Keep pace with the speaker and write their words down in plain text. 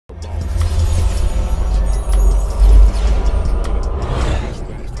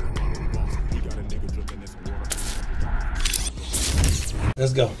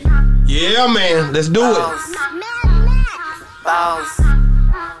Let's go. Yeah, man. Let's do it.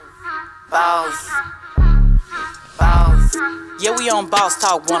 Yeah, we on Boss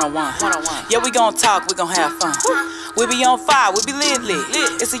Talk 101. Yeah, we gon' talk, we gon' have fun. We be on fire, we be lit.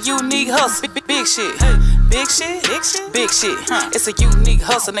 It's a unique hustle, big shit. Big shit, big shit, big shit. It's a unique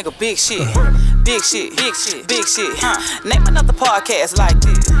hustle, nigga, big shit. Big shit, big shit, big shit. Name another podcast like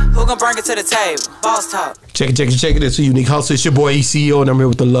this. Who gon' bring it to the table? Boss Talk. Check it. It's a unique hustle. It's your boy ECO, and I'm here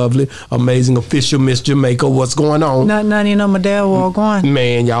with the lovely, amazing, official Miss Jamaica. What's going on? None, you know, my dad walk on.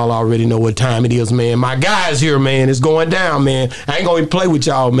 Man, y'all already know what time it is, man. My guy's here, man. It's going down, man. I ain't gonna play with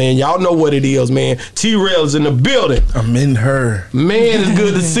y'all, man. Y'all know what it is, man. T-Rell's in the building. I'm in her. Man, it's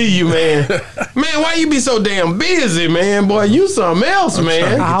good to see you, man. Man, why you be so damn busy, man? Boy, you something else,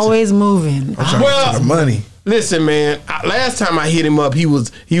 man. Always moving. I'm trying to get the money. Listen, man. Last time I hit him up, he was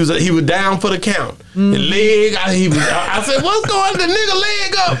down for the count. The leg. I said, "What's going on? The nigga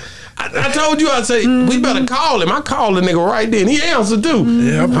leg up." I told you. I said, "We better call him." I called the nigga right then. He answered too.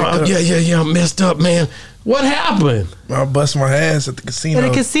 Yeah, yeah. I'm messed up, man. What happened? I bust my ass at the casino. At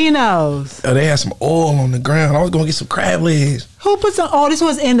the casinos. They had some oil on the ground. I was gonna get some crab legs. Who put some? Oh, this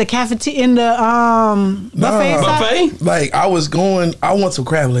was in the cafeteria, in the buffet. Buffet? Like I want some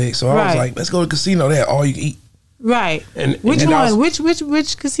crab legs, so I was like, let's go to the casino. They had all you can eat. Right. Which one?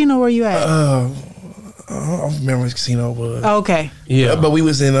 Which casino were you at? I don't remember which casino it was. Okay. Yeah, but we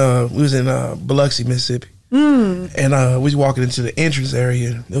was in Biloxi, Mississippi, and we was walking into the entrance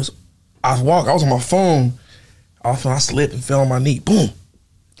area. I was on my phone. I slipped and fell on my knee. Boom.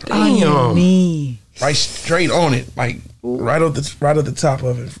 On your knee. Right straight on it, like right at the top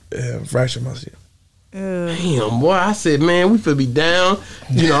of it, fractured myself. Damn, boy, I said, man, we finna be down.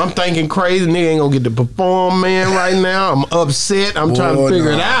 You know, I'm thinking crazy. Nigga ain't gonna get to perform, man, right now. I'm upset. I'm trying to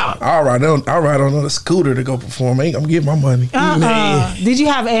figure it out. I'll ride on the scooter to go perform. I'm gonna get my money. Man. Did you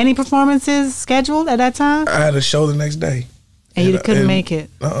have any performances scheduled at that time? I had a show the next day. And you couldn't make it?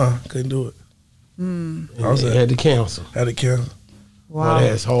 Couldn't do it. Had to cancel. Wow. Well,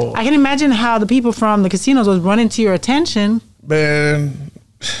 that's hard. I can imagine how the people from the casinos was running to your attention. Man.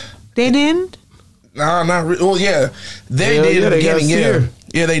 They didn't? Nah, not really. Well, yeah. They did in the beginning, yeah.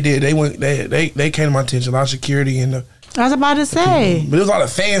 Yeah, they did. They came to my attention. A lot of security and I was about to say. But there was a lot of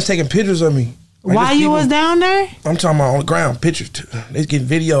fans taking pictures of me. Like while you was down there? I'm talking about on the ground, pictures. They getting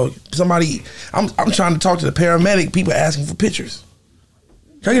video. Somebody, I'm trying to talk to the paramedic. People asking for pictures.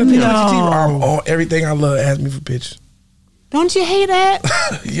 Can I get a picture on TV? Everything I love ask me for pictures. Don't you hate that?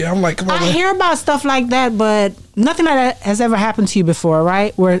 Yeah, I'm like, come on. I hear about stuff like that, but nothing like that has ever happened to you before,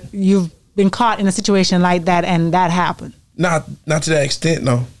 right? Where you've been caught in a situation like that and that happened. Not to that extent,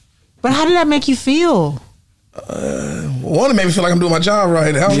 no. But how did that make you feel? One, it made me feel like I'm doing my job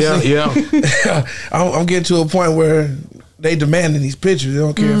right. Yeah. I'm getting to a point where they demanding these pictures. They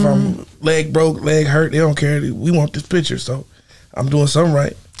don't care if I'm leg broke, leg hurt. They don't care. We want this picture, so I'm doing something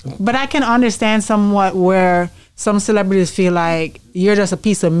right. But I can understand somewhat where some celebrities feel like you're just a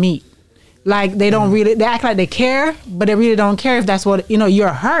piece of meat. Like they don't really, they act like they care, but they really don't care if that's what, you're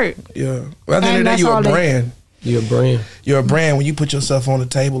hurt. Yeah. Well, at the end of the day, you're a brand. You're a brand. You're a brand. When you put yourself on the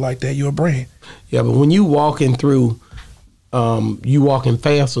table like that, you're a brand. Yeah, but when you walking through, you walking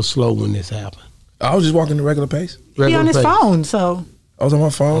fast or slow when this happened? I was just walking the regular pace. He on his phone, so. I was on my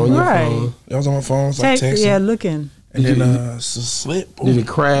phone. Right. I was on my phone. So I texting. Yeah, looking. And then slip. Did it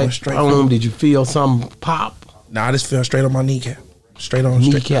crack? Did you feel something pop? Nah, I just fell straight on my kneecap. Straight on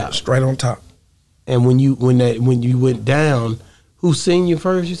top. And when you went down, who seen you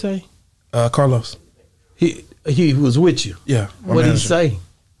first? You say? Carlos. He was with you. Yeah. What did he say?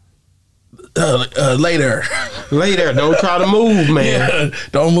 Later. Later. Don't try to move, man. Yeah,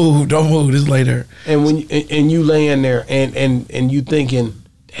 don't move. This later. And when you laying there and you thinking,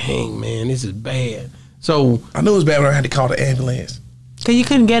 dang man, this is bad. So I knew it was bad when I had to call the ambulance. Cause you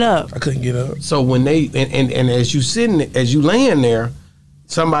couldn't get up. I couldn't get up. So when they and as you laying there,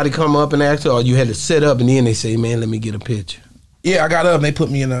 somebody come up and ask you, or you had to sit up, and then they say, "Man, let me get a picture." Yeah, I got up and they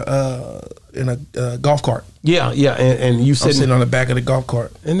put me in a golf cart. Yeah, and you sitting on the back of the golf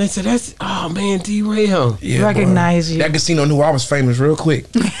cart. And they said, "That's man, T-Rell." Yeah, recognize you. That casino knew I was famous real quick.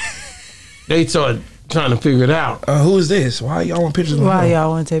 They started trying to figure it out. Who is this? Why y'all want pictures? Why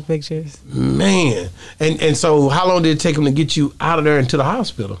y'all want to take pictures? Man, and so how long did it take them to get you out of there and to the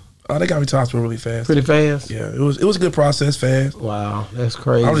hospital? They got me to the hospital really fast. Pretty fast? Yeah, it was a good process, fast. Wow, that's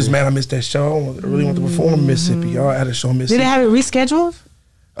crazy. I was just mad I missed that show. I really want to perform in Mississippi. Y'all had a show in Mississippi. Did they have it rescheduled?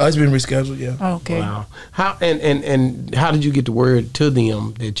 It's been rescheduled, yeah. Oh, okay. Wow. How and how did you get the word to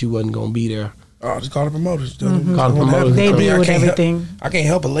them that you wasn't gonna be there? Oh, just call the promoters. Call the promoters. They I mean, deal with can't everything. I can't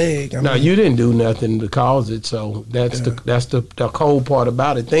help a leg. No, you didn't do nothing to cause it, so that's the cold part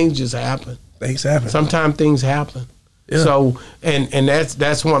about it. Things just happen. Things happen. Sometimes things happen. Yeah. So and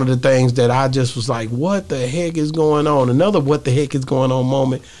that's one of the things that I just was like, what the heck is going on? Another what the heck is going on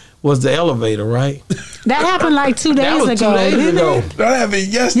moment was the elevator, right? That happened like 2 days That was ago. 2 days didn't ago. it? That happened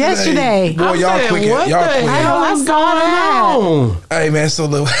yesterday. Boy, I'm y'all saying, quick. what Y'all the quick. hell I is saw that. going on? Hey man, so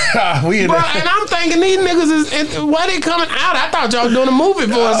look, we in Bro, there. and I'm thinking these niggas is why they coming out? I thought y'all doing a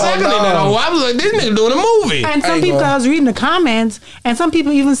movie for a second. no. I was like, this nigga doing a movie. And some Ain't people, gonna- I was reading the comments, and some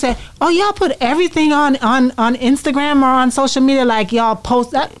people even said, "Oh, y'all put everything on Instagram or on social media, like y'all post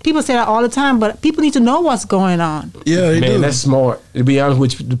that." People say that all the time, but people need to know what's going on. Yeah, they Man, do. that's smart. To be honest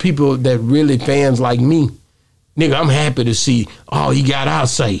with you, the people that really fans like me, nigga, I'm happy to see. Oh, he got out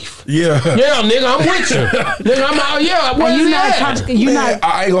safe. Yeah. Yeah, nigga, I'm with you. Nigga, I'm out. Yeah, where And you you not, at? you Man, not.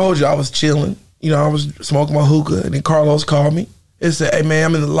 I ain't gonna hold you. I was chilling. You know, I was smoking my hookah, and then Carlos called me and said, "Hey man,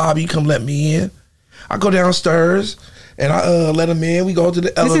 I'm in the lobby. You come let me in." I go downstairs and I let him in. We go to the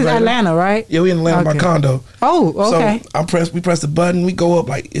This elevator. is Atlanta, right? Yeah, we in Atlanta, my Okay. condo. Oh, okay. So we press the button. We go up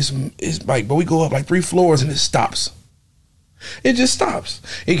like it's like, but we go up like 3 floors and it stops. It just stops.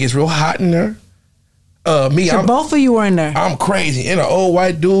 It gets real hot in there. So both of you were in there. I'm crazy. And an old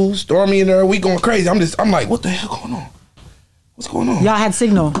white dude, Stormy in there. We going crazy. I'm like, what the hell going on? What's going on? Y'all had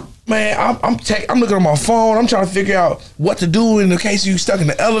signal. Man, I'm looking on my phone. I'm trying to figure out what to do in the case you stuck in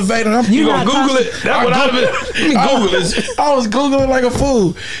the elevator. You not gonna Google it? That's what I've been. Let me Google this. I was Googling like a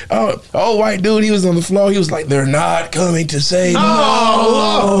fool. Old white dude, he was on the floor. He was like, "They're not coming to save me."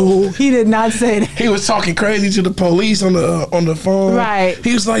 Oh, he did not say that. He was talking crazy to the police on the phone. Right.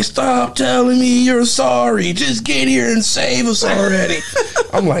 He was like, "Stop telling me you're sorry. Just get here and save us already."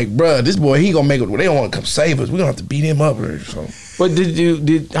 I'm like, bruh, this boy, he gonna make it. They don't want to come save us. We gonna have to beat him up or something. But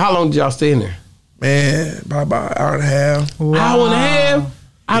how long did y'all stay in there? Man, about an hour and a half. Hour and a half?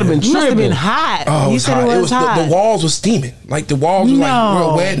 I'd have been You must have tripping. been hot. Oh, you it was said hot. it was hot. The walls was steaming. Like the walls was like No.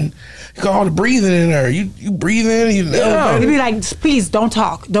 real wet, and you got all the breathing in there. You breathe in. You You'd be like, please don't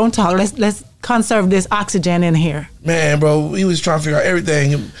talk. Don't talk. Let's conserve this oxygen in here. Man, bro, he was trying to figure out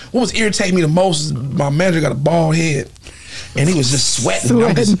everything. What was irritating me the most is my manager got a bald head, and he was just sweating.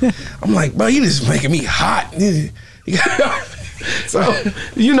 I'm like, bro, you just making me hot. So,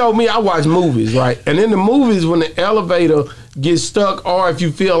 you know me, I watch movies, right? And in the movies, when the elevator gets stuck, or if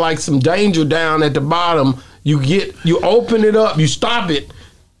you feel like some danger down at the bottom, you open it up, you stop it,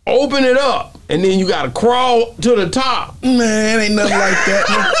 open it up, and then you gotta crawl to the top. Man, ain't nothing like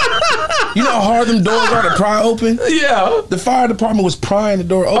that. You know how hard them doors are to pry open? Yeah. The fire department was prying the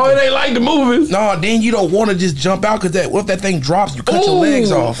door open. Oh, it ain't like the movies. No, then you don't want to just jump out because what if that thing drops? You cut your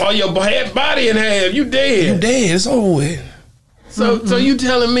legs off. Or your head body in half. You dead. You dead. It's over with. So you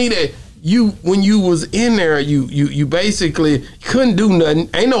telling me that when you was in there, you basically couldn't do nothing.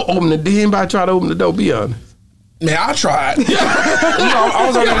 Ain't no open the door. Did anybody try to open the door? Be honest. Man, I tried. You know, I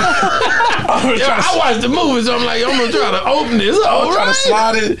was on there. I watched the movie, so I'm like, I'm gonna try to open this. I was trying to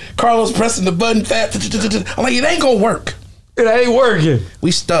slide it. Carlos pressing the button fast. I'm like, it ain't gonna work. It ain't working.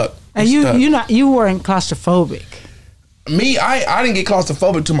 We stuck. And you weren't claustrophobic. Me, I didn't get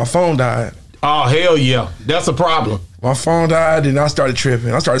claustrophobic till my phone died. Oh hell yeah, that's a problem. My phone died, and I started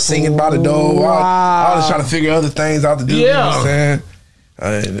tripping. I started singing by the door. I was trying to figure other things out to do. Yeah. You know what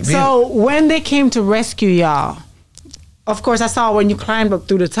I'm saying? So when they came to rescue y'all, of course I saw when you climbed up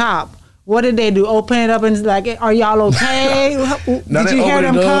through the top. What did they do? Open it up and like, are y'all okay? Did you hear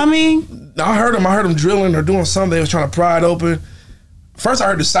them coming? I heard them drilling or doing something. They was trying to pry it open. First I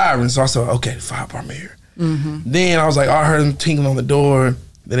heard the sirens, so I said, okay, the fire department here. Mm-hmm. Then I was like, I heard them tinkling on the door.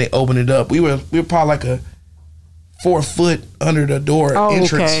 Then they opened it up. We were probably like a 4 foot under the door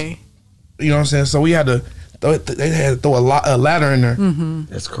entrance. Okay. You know what I'm saying? So we had to they had to throw a ladder in there. Mm-hmm.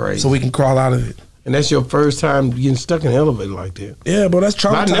 That's crazy. So we can crawl out of it. And that's your first time getting stuck in an elevator like that. Yeah, but that's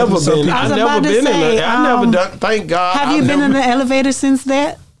traumatizing. I never been in it. I never done. Thank God. Have you been in an elevator since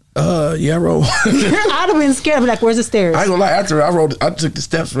that? Yeah, I rode. I'd have been scared. I'd be like, where's the stairs? I ain't gonna lie. After I took the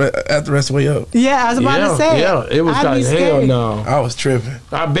steps after the rest of the way up. Yeah, I was about to say. Yeah, it was I'd like be hell scared. no. I was tripping.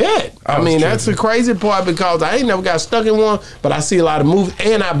 I bet. I I mean, was that's the tripping. crazy part because I ain't never got stuck in one, but I see a lot of movies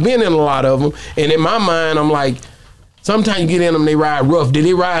and I've been in a lot of them. And in my mind, I'm like, sometimes you get in them, they ride rough. Did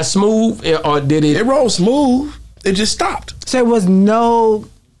it ride smooth or did it? It rolled smooth. It just stopped. So it was no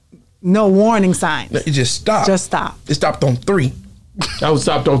warning signs. It just stopped. Just stopped. It stopped on 3. I was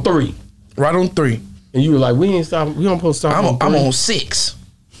stopped on 3. Right on 3. And you were like, we ain't stop. We don't supposed to stop on 3. I'm on 6.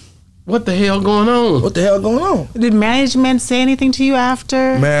 What the hell going on? What the hell going on? Did management say anything to you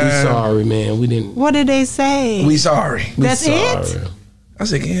after? Man, We sorry, man. We didn't. What did they say? we sorry. That's we it? sorry. I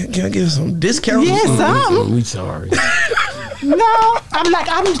said, can I get some discount? Yeah, some. We sorry. No,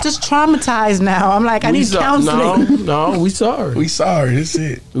 I'm just traumatized now. I'm like, I need counseling. No, we sorry. We sorry. That's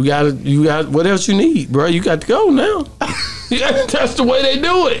it. You got what else you need, bro? You got to go now. That's the way they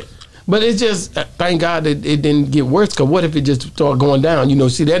do it. But it's just, thank God that it didn't get worse. Because what if it just started going down? You know,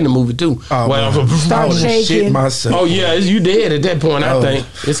 see that in the movie too. Oh, well, start shaking. Shit myself. Oh yeah, you dead at that point. I think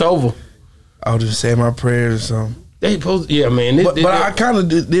it's over. I'll just say my prayers or something. They supposed, yeah, man. But I kind of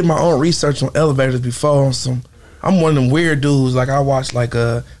did my own research on elevators before. I'm one of them weird dudes. Like I watched like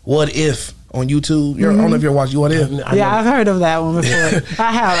What If on YouTube. I don't know if you ever watched What If. Yeah, I've heard of that one before.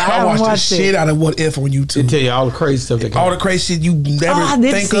 I have. I watched the it. shit out of What If on YouTube. They tell you all the crazy stuff. All the crazy shit you never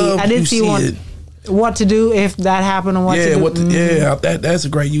think of. I did see one. What to do if that happened and what to do. Yeah, that's a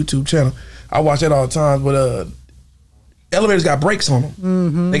great YouTube channel. I watch that all the time. But elevators got brakes on them.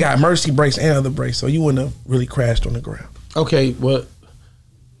 Mm-hmm. They got emergency brakes and other brakes, so you wouldn't have really crashed on the ground. Okay, well,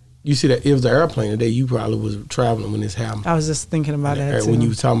 you see that it was the airplane today. You probably was traveling when this happened. I was just thinking about that too. When you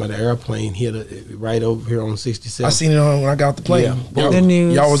was talking about the airplane hit right over here on 67. I seen it when I got off the plane. Yeah. The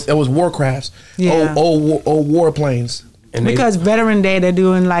news. It was Warcrafts. Yeah. Old warplanes. And because Veteran Day, they're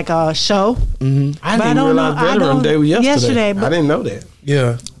doing like a show. Mm-hmm. I didn't realize Veteran Day was yesterday. But I didn't know that.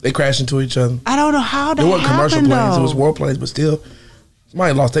 Yeah, they crashed into each other. I don't know how that happened. It wasn't commercial planes, though. it was warplanes, but still,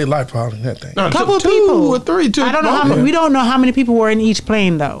 somebody lost their life probably in that thing. No, A couple of two people. or three. I don't know how many. We don't know how many people were in each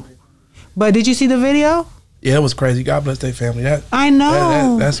plane though. But did you see the video? Yeah, it was crazy. God bless their family. I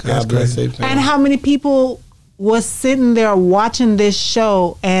know. That's crazy. And how many people was sitting there watching this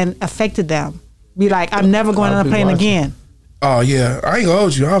show and affected them? Be like, I'm never going on a plane again. Oh yeah, I ain't gonna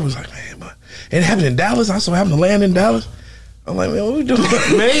hold you. I was like, man, but it happened in Dallas. I saw happened to land in Dallas. I'm like, man, what we doing?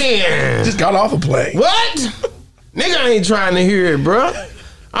 Man, just got off a plane. What? Nigga, I ain't trying to hear it, bro.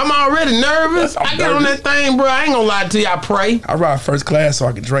 I'm already nervous. I get on that thing, bro. I ain't gonna lie to you. I pray. I ride first class so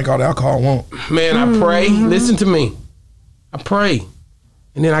I can drink all the alcohol I want. Man, I pray. Listen to me. I pray,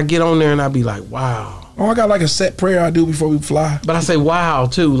 and then I get on there and I be like, wow. Oh, I got like a set prayer I do before we fly. But I say wow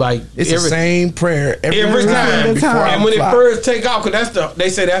too, like it's the same prayer every time. Before and when fly. it first take off, cause they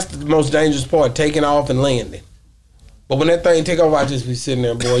say that's the most dangerous part, taking off and landing. But when that thing take off, I just be sitting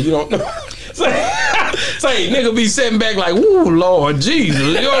there, boy. You don't know. say nigga be sitting back like, ooh, Lord Jesus.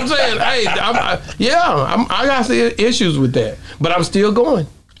 You know what I'm saying? Hey, I got some issues with that, but I'm still going.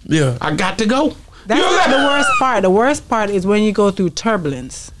 Yeah, I got to go. That's not the worst part. The worst part is when you go through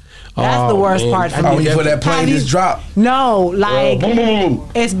turbulence. That's the worst part for me. Oh, before that plane just dropped. No, like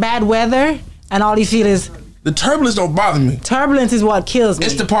it's bad weather and all you feel is the turbulence don't bother me. Turbulence is what kills me.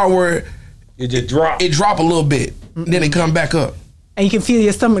 It's the part where it just drop. It drop a little bit, then it come back up. And you can feel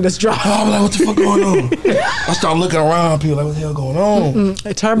your stomach just drop. Oh, I'm like, what the fuck going on? I start looking around, people like, what the hell going on?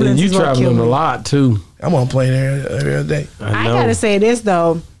 Turbulence you is what kills me. traveling a lot too. I'm on a plane every other day. I gotta say this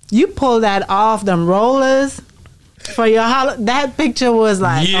though, you pull that off them rollers for your that picture was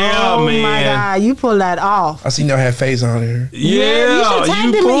like, oh man. My God, you pull that off. I seen y'all have Faze on here. Yeah, you should tag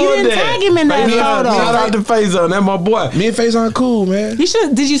him. You didn't tag him in that photo. Shout out to Faze on that, my boy. Me and Faze on cool, man. You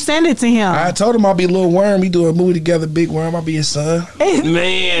should. Did you send it to him? I told him I'll be a little worm. We do a movie together, Big Worm. I'll be his son.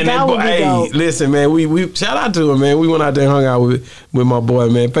 Man, that boy, hey, listen, man. We shout out to him, man. We went out there and hung out with my boy,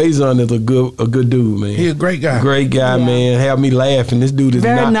 man. Faison is a good dude, man. He a great guy. Great guy, man. Have me laughing. This dude is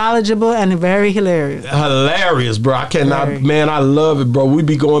very knowledgeable and very hilarious. Hilarious, bro. I cannot, man. I love it, bro. We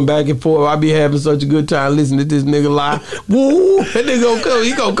be going back and forth. I be having such a good time listening to this nigga lie. Woo, that nigga gonna come.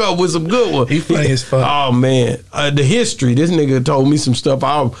 He gonna come with some good ones. He funny as fuck. Oh man, the history. This nigga told me some stuff.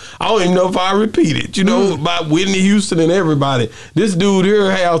 I don't even know if I repeat it. You know, about Whitney Houston and everybody. This dude here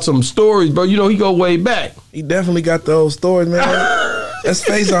had some stories, bro. You know, he go way back. He definitely got those stories, man. That's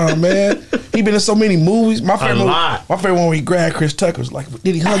Faison, man. He been in so many movies. My favorite one where he grabbed Chris Tucker was like,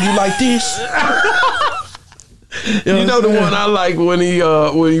 did he hug you like this? You know the one I like when he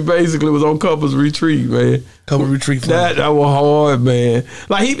basically was on Couples Retreat, man. Couples Retreat. That was hard, man.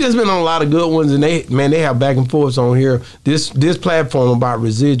 Like he just been on a lot of good ones, and they have back and forths on here. This platform about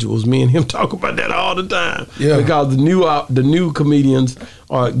residuals. Me and him talk about that all the time. Yeah. Because the new comedians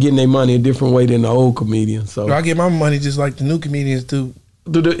are getting their money a different way than the old comedians. So I get my money just like the new comedians do.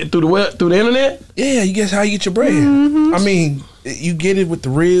 Through the internet. Yeah, you guess how you get your bread. I mean, you get it with the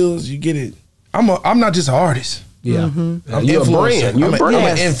reels. You get it. I'm not just an artist. Yeah, I'm an influencer. I'm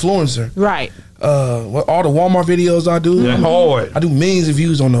an influencer. Right. All the Walmart videos I do, hard. I do millions of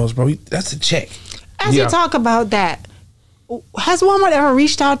views on those, bro. That's a check. As you talk about that, has Walmart ever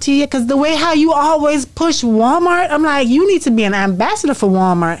reached out to you? Because the way how you always push Walmart, I'm like, you need to be an ambassador for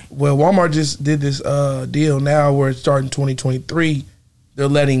Walmart. Well, Walmart just did this deal now where it's starting 2023. They're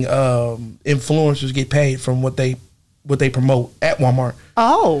letting influencers get paid from what they what they promote at Walmart.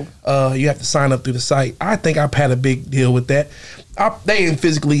 Oh. You have to sign up through the site. I think I've had a big deal with that. They didn't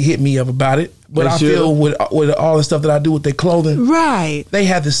physically hit me up about it, but I feel with all the stuff that I do with their clothing, right? They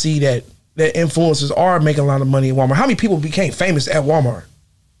have to see that influencers are making a lot of money at Walmart. How many people became famous at Walmart?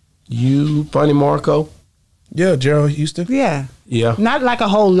 You, Funny Marco. Yeah, Gerald Houston. Yeah. Yeah. Not like a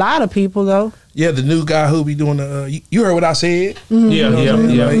whole lot of people though. Yeah, the new guy who be doing the. You heard what I said? Mm-hmm. Yeah,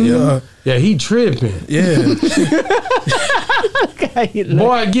 yeah. Yeah, he tripping. Yeah.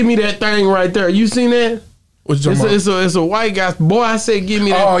 Boy, give me that thing right there. You seen that? It's a white guy. Boy, I said, give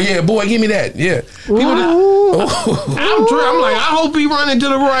me that. Oh yeah, boy, give me that. Yeah. I'm like, I hope he run into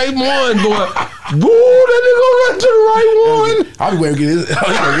the right one, boy. Woo, that nigga run to the right one. I'll be waiting to get his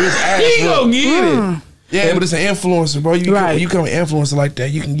ass. He gonna get it. Yeah, but it's an influencer, bro. When you become an influencer like that,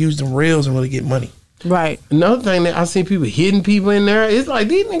 you can use them reels and really get money. Right. Another thing that I see people hitting people in there, it's like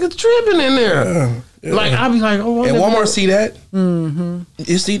these niggas tripping in there. Yeah. Like I be like, oh, and Walmart see that. Mm-hmm.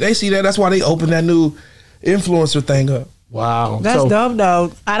 They see that. That's why they opened that new influencer thing up. Wow, that's dope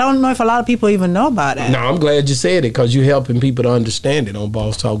though. I don't know if a lot of people even know about that. No, I'm glad you said it because you're helping people to understand it on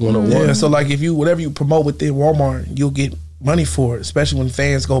Boss Talk 101. Yeah, so like if you whatever you promote within Walmart, you'll get money for it, especially when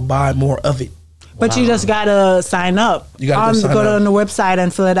fans go buy more of it. But you just gotta sign up. You gotta go on the website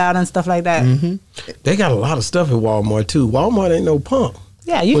and fill it out and stuff like that. Mm-hmm. They got a lot of stuff at Walmart too. Walmart ain't no punk.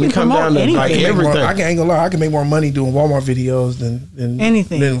 Yeah, you can promote anything. Like everything. I ain't gonna lie, I can make more money doing Walmart videos than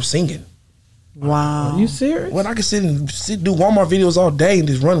anything. Than singing. Wow. Are you serious? Well, I can sit and do Walmart videos all day and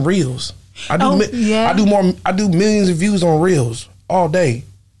just run reels. I do millions of views on reels all day.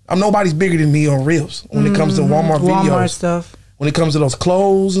 Nobody's bigger than me on reels when it comes to Walmart videos. Walmart stuff. When it comes to those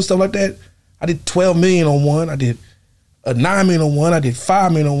clothes and stuff like that, I did 12 million on one. I did 9 million on one. I did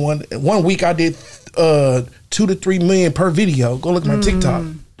 5 million on one. 1 week I did 2 to 3 million per video. Go look at my TikTok.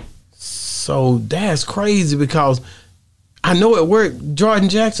 So that's crazy because I know at work, Jordan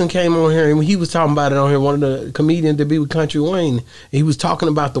Jackson came on here and he was talking about it on here. One of the comedians that be with Country Wayne. He was talking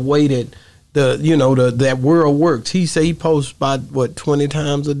about the way that that world works. He say he posts about 20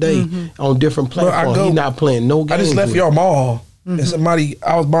 times a day on different platforms. He's not playing no games. I just left your mall and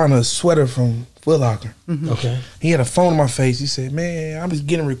I was buying a sweater from Foot Locker. Okay. He had a phone in my face. He said, "Man, I'm just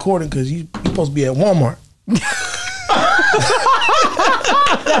getting recorded because you supposed to be at Walmart."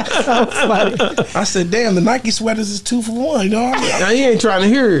 That's so funny. I said, "Damn, the Nike sweaters is 2 for 1." You know, now he ain't trying to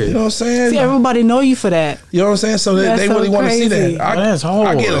hear it. You know what I'm saying? See, everybody know you for that. You know what I'm saying? So they really want to see that. That's hard.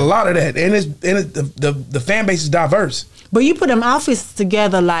 I get a lot of that, and the fan base is diverse. But you put them outfits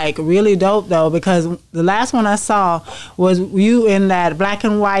together like really dope though, because the last one I saw was you in that black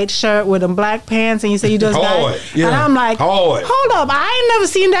and white shirt with them black pants, and you said you just got it. Yeah. And I'm like, hold up, I ain't never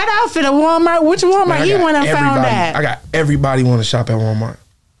seen that outfit at Walmart. Which Walmart? Man, he went and found that. I got everybody want to shop at Walmart.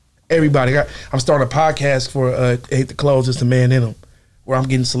 Everybody. I'm starting a podcast for Hate the Clothes. It's the Man in Them, where I'm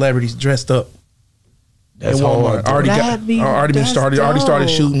getting celebrities dressed up. That's Walmart. Already started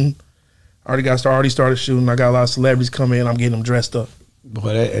shooting. Already started shooting. I got a lot of celebrities coming in. I'm getting them dressed up. Boy,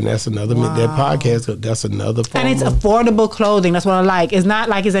 and that's another that podcast. That's another form. And it's affordable clothing. That's what I like. It's not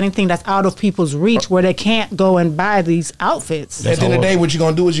like it's anything that's out of people's reach where they can't go and buy these outfits. At the end of the day, what you're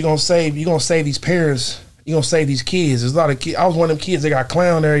gonna do is you're gonna save these parents. You're gonna save these kids. There's a lot of kids. I was one of them kids that got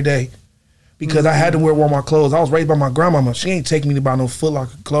clowned every day because I had to wear Walmart clothes. I was raised by my grandmama. She ain't take me to buy no Foot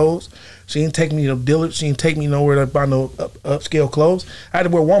Locker clothes. She ain't take me to Dillard's. She ain't take me nowhere to buy no upscale clothes. I had to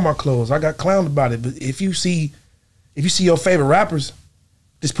wear Walmart clothes. I got clowned about it. But if you see your favorite rappers,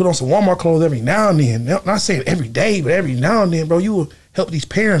 just put on some Walmart clothes every now and then. Not saying every day, but every now and then, bro. You will help these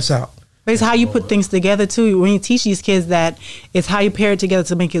parents out. But it's how you put things together too. When you teach these kids that it's how you pair it together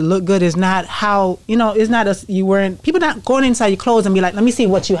to make it look good. It's not how it's not you wearing. People not going inside your clothes and be like, let me see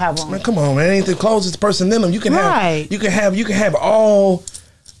what you have on. Man, come on, man. It ain't the clothes, it's the person in them. You can have all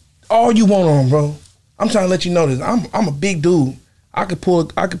you want on, bro. I'm trying to let you know this. I'm a big dude. I could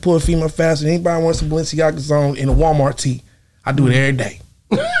pull a female faster than anybody wants some Balenciagas on in a Walmart tee. I do it every day.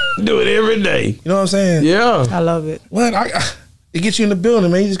 Do it every day. You know what I'm saying? Yeah. I love it. Well, it gets you in the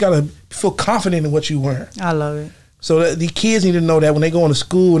building, man. You just gotta feel confident in what you wear. I love it. So the kids need to know that when they go into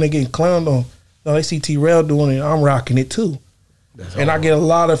school and they getting clowned on, they see Rell doing it, I'm rocking it too. And I get a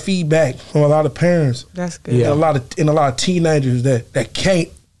lot of feedback from a lot of parents. That's good. Yeah. And a lot of teenagers that can't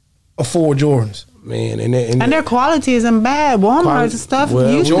afford Jordans. Man, and their quality isn't bad. Walmart stuff.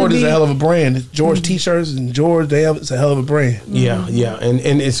 Well, George is a hell of a brand. George T-shirts and George, it's a hell of a brand. Yeah, yeah, and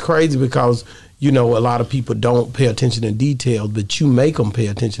it's crazy because a lot of people don't pay attention to details, but you make them pay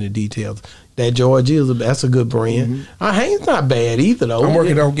attention to details. That George that's a good brand. Hanes not bad either though. I'm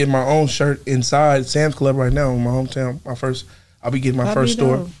working on getting my own shirt inside Sam's Club right now in my hometown. I'll be getting my first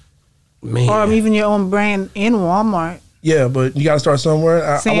store. Man. Or even your own brand in Walmart. Yeah, but you got to start somewhere.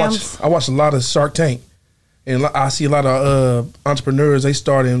 I watch a lot of Shark Tank, and I see a lot of entrepreneurs. They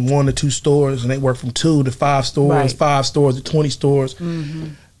start in 1 to 2 stores, and they work from 2 to 5 stores, 5 stores to 20 stores.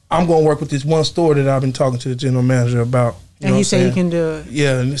 I'm going to work with this one store that I've been talking to the general manager about. And he said you can do it.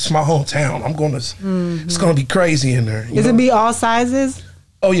 Yeah, and it's my hometown. I'm going to. It's going to be crazy in there. Is it be all sizes?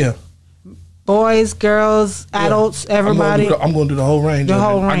 Oh yeah. Boys, girls, adults, everybody. I'm going to do the whole range.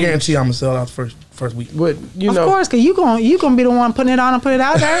 I guarantee I'm gonna sell out first week. But of course, because you gonna be the one putting it on and put it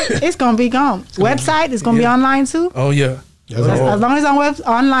out there. It's gonna be gone. Website is gonna be online too. Oh yeah. As long as I'm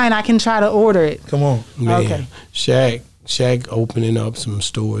online, I can try to order it. Come on, man. Okay. Shaq opening up some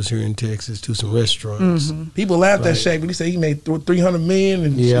stores here in Texas to some restaurants. People laughed at Shaq, but he said he made $300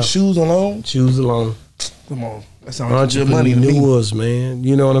 million in shoes alone. Shoes alone. Come on. That sounds like good money to me. Man.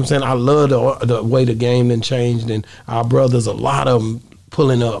 You know what I'm saying? I love the way the game done changed, and our brothers, a lot of them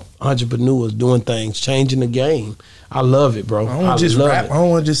pulling up, entrepreneurs doing things, changing the game. I love it, bro. I don't want to just rap. I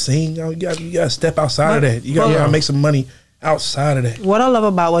don't want to just sing. You got to step outside of that. You got to make some money outside of that. What I love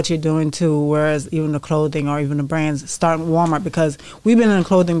about what you're doing too, whereas even the clothing or even the brands starting Walmart, because we've been in the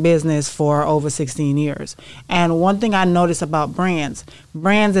clothing business for over 16 years. And one thing I notice about brands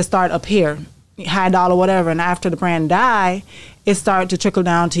that start up here, high dollar, whatever, and after the brand die, it started to trickle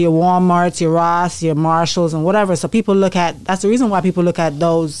down to your Walmarts, your Ross, your Marshalls, and whatever. So people that's the reason why people look at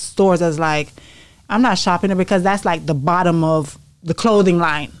those stores as like, I'm not shopping there because that's like the bottom of the clothing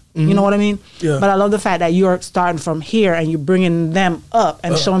line. You know what I mean? Yeah. But I love the fact that you're starting from here and you're bringing them up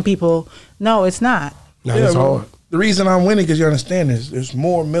and showing people, no, it's not. No, it's hard. The reason I'm winning, because you understand this, there's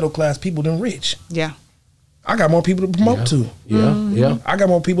more middle class people than rich. Yeah. I got more people to promote to. Yeah. I got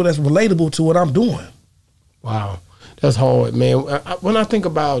more people that's relatable to what I'm doing. Wow. That's hard, man. When I think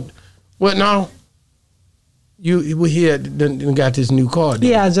about, we here got this new car.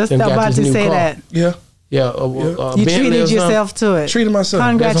 Yeah, just about to say that. Yeah. Yeah, you treated yourself to it. Treated myself.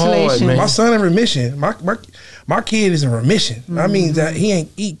 Congratulations. Hard, my son in remission. My kid is in remission. That means that he ain't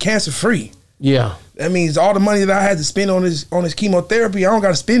eat cancer free. Yeah. That means all the money that I had to spend on his chemotherapy, I don't got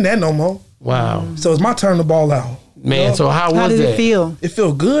to spend that no more. Wow. So it's my turn to ball out. Man, so how did it feel? It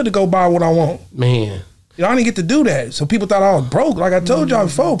felt good to go buy what I want. Man. I didn't get to do that. So people thought I was broke. Like I told y'all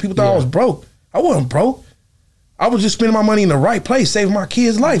before, people thought I was broke. I wasn't broke. I was just spending my money in the right place, saving my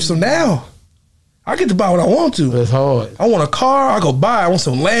kid's life. So now I get to buy what I want to. That's hard. I want a car, I go buy it. I want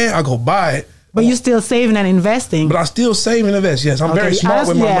some land, I go buy it. But you're still saving and investing. But I still save and invest. Yes, I'm very smart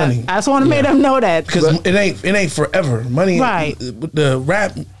with my money. I just want to make them know that. Because it ain't forever. Money, right. The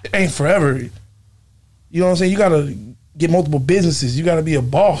rap ain't forever. You know what I'm saying? You got to get multiple businesses. You got to be a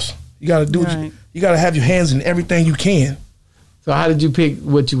boss. You got to do you got to have your hands in everything you can. So how did you pick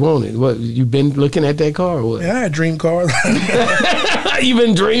what you wanted? What, you been looking at that car or what? Yeah, I had dream cars. You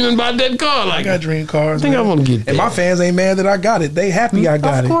been dreaming about that car? Like, I got dream cars. I think I want to get that. And my fans ain't mad that I got it. They happy I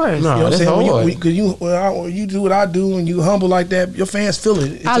got it. Of course. You know what I'm saying? Because you do what I do and you humble like that, your fans feel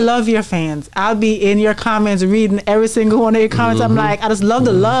it. I love your fans. I'll be in your comments reading every single one of your comments. I'm like, I just love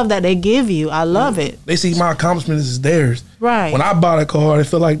the love that they give you. I love it. They see my accomplishments as theirs. Right. When I bought a car, it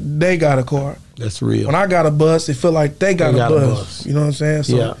feel like they got a car. That's real. When I got a bus, it feel like they got a bus. You know what I'm saying?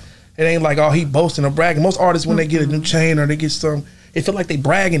 So it ain't like, oh, he boasting or bragging. Most artists, when they get a new chain or they get something, it feel like they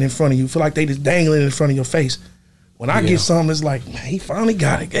bragging in front of you. Feel like they just dangling in front of your face. When I get something, it's like, man, he finally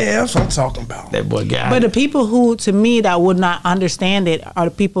got it. Yeah, that's what I'm talking about. That boy got it. But the people who, to me, that would not understand it are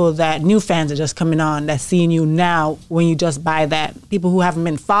the people that new fans are just coming on, that's seeing you now when you just buy that. People who haven't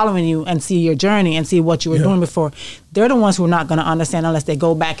been following you and see your journey and see what you were doing before. They're the ones who are not going to understand unless they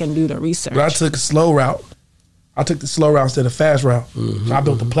go back and do the research. But I took a slow route. I took the slow route instead of fast route. So I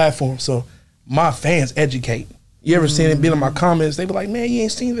built the platform so my fans educate. You ever seen it, been in my comments, they be like, man, you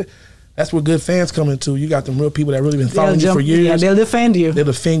ain't seen it. That's where good fans come into. You got them real people that really been following you for years. Yeah, they'll defend you. They'll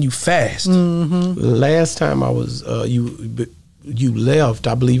defend you fast. Last time I was, you left,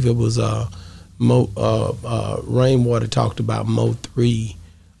 I believe it was Rainwater talked about Mo3.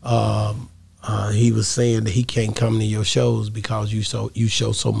 He was saying that he can't come to your shows because you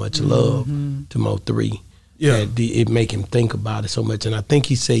show so much love to Mo3. Yeah, that it make him think about it so much. And I think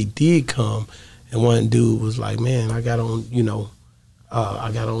he said he did come, and one dude was like, "Man, I got on,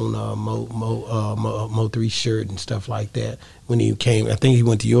 Mo3 shirt and stuff like that." When he came, I think he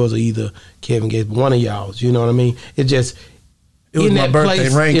went to yours or either Kevin gave one of y'all's. You know what I mean? It was my birthday.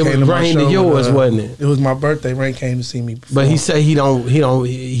 Rain came to my show. Yours, wasn't it? It was my birthday. Rain came to see me perform. But he said he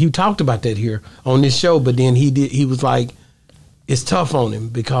talked about that here on this show. But then he was like, it's tough on him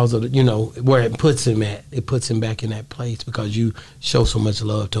because of where it puts him at. It puts him back in that place because you show so much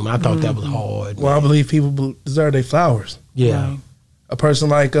love to him. I thought that was hard. Well, man. I believe people deserve their flowers. Yeah. a person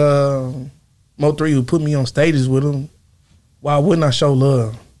like Mo3 who put me on stages with him, why wouldn't I show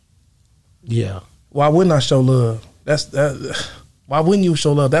love? Yeah. Why wouldn't I show love? Why wouldn't you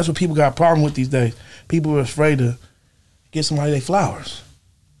show love? That's what people got a problem with these days. People are afraid to give somebody their flowers.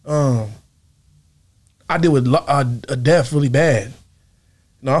 I deal with a death really bad.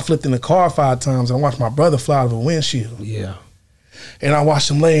 You know, I flipped in the car 5 times. I watched my brother fly out of a windshield. Yeah. And I watched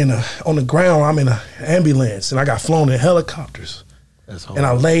him lay on the ground. I'm in an ambulance, and I got flown in helicopters. That's hard. And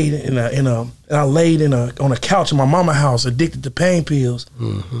I laid on a couch in my mama's house, addicted to pain pills,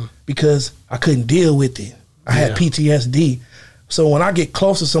 because I couldn't deal with it. I had PTSD. So when I get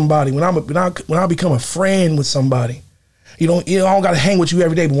close to somebody, when I become a friend with somebody, I don't got to hang with you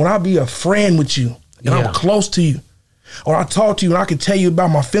every day, but when I be a friend with you and I'm close to you, or I talk to you and I can tell you about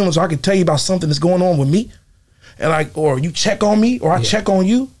my feelings, or I can tell you about something that's going on with me, and or you check on me, or I check on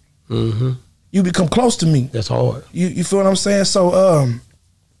you, you become close to me. That's hard. You feel what I'm saying? So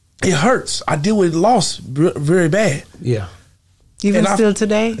it hurts. I deal with loss very bad. Yeah. Even still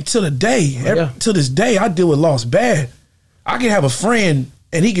today? Till the day. Till this day, I deal with loss bad. I can have a friend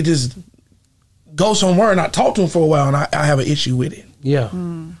and he could just go somewhere and I talk to him for a while and I have an issue with it. Yeah.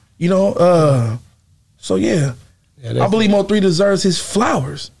 You know, so yeah I believe Mo3 deserves his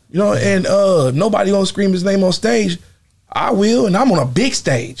flowers. You know, and nobody gonna scream his name on stage. I will, and I'm on a big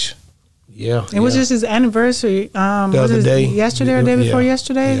stage. Yeah. It was just his anniversary. The other day. Yesterday or the day before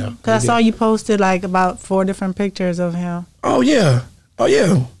yesterday? Yeah. Because I saw you posted like about 4 different pictures of him. Oh yeah.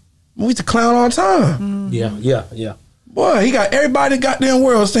 We used to clown all the time. Yeah. Boy, he got everybody in the goddamn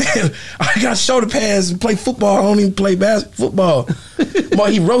world saying, I got shoulder pads and play football. I don't even play football.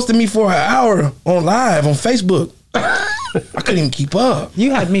 Boy, he roasted me for an hour on live on Facebook. I couldn't even keep up.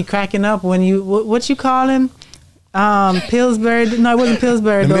 You had me cracking up when you, what you call him? Pillsbury, no, it wasn't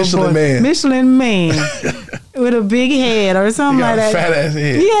Pillsbury. The Michelin Man. Michelin Man with a big head or something like that. Fat ass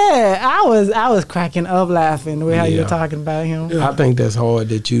head. Yeah, I was cracking up laughing with how you were talking about him. Yeah. I think that's hard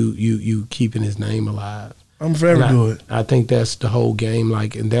that you keeping his name alive. I'm forever do it. I think that's the whole game,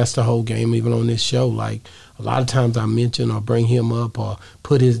 and that's the whole game even on this show. Like, a lot of times I mention or bring him up or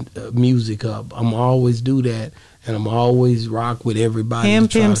put his music up. I'm always do that, and I'm always rock with everybody.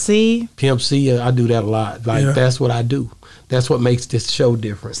 Pimp C. Pimp C, I do that a lot. Like, that's what I do. That's what makes this show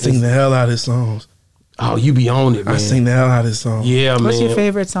different. Sing the hell out of his songs. Oh, you be on it, man. I sing the hell out of his song. Yeah, man. What's your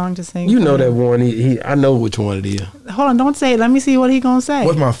favorite song to sing? You know that one. I know which one it is. Hold on, don't say it. Let me see what he gonna say.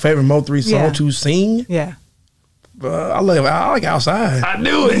 What's my favorite Mo3 song to sing? Yeah. I like Outside. I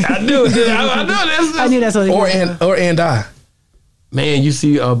knew it. I knew this. I knew that's what he was. Or And I. Man, you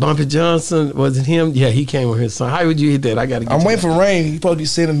see Bumpy Johnson, was it him? Yeah, he came with his song. How would you hit that? I got to get I'm waiting for Rain. He's supposed to be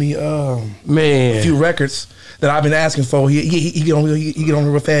sending me a few records that I've been asking for. He get on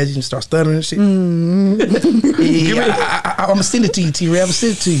real fast. You can start stuttering and shit. I'm gonna send it to you, T-Ray. I'm gonna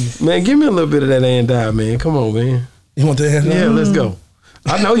send it to you. Man, give me a little bit of that And I, man. Come on, man. You want that? Yeah, let's go.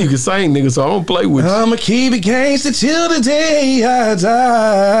 I know you can sing, nigga, so I don't play with you. I'ma keep it gangsta till the day I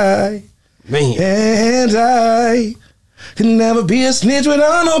die. Man. And I can never be a snitch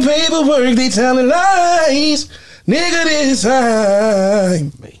without no paperwork. They telling lies. Nigga, this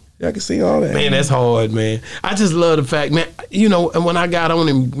time. Man. I can see all that. Man, that's hard, man. I just love the fact, man, you know, and when I got on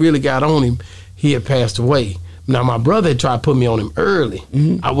him, really got on him, he had passed away. Now, my brother had tried to put me on him early.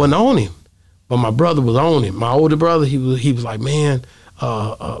 I wasn't on him, but my brother was on him. My older brother, he was like, man,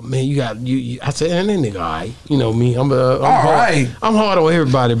 man, you got you. I said, that nigga, all right. You know me. I'm hard. Right. I'm hard on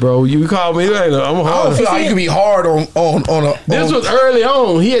everybody, bro. You call me. I'm hard. I don't feel like you can be hard on a. This was early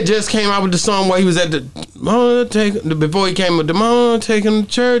on. He had just came out with the song where he was at the before he came with the mom taking the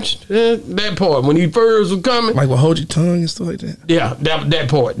church. That part when he first was coming. Like, hold your tongue and stuff like that. Yeah, that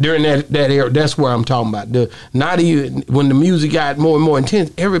part during that era. That's where I'm talking about. Not even when the music got more and more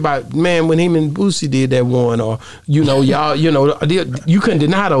intense. Everybody, man, when him and Boosie did that one, or y'all, you couldn't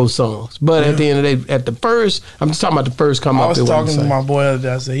deny those songs. But at the end of the day, at the first, I'm just talking about the first come up. I was talking to my boy the other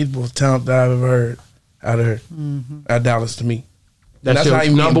day. I said he's the most talented I've ever heard out of her. Out Dallas to me. That's not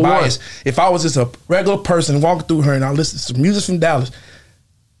even number biased. If I was just a regular person walking through her and I listened to some music from Dallas,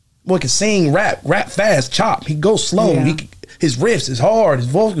 boy can sing, rap fast, chop. He goes slow. Yeah. His riffs is hard. His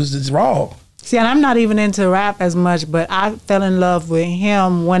vocals is raw. See, and I'm not even into rap as much, but I fell in love with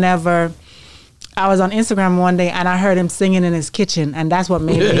him whenever I was on Instagram one day and I heard him singing in his kitchen, and that's what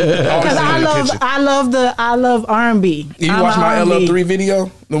made me. Because I love R&B. You watch my LL3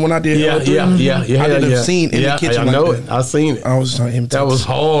 video, the one I did. Yeah. I did a scene in the kitchen. I know it. I seen it. I was trying to imitate. That was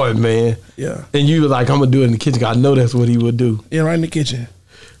hard, man. Yeah. And you were like, I'm gonna do it in the kitchen. I know that's what he would do. Yeah, right in the kitchen.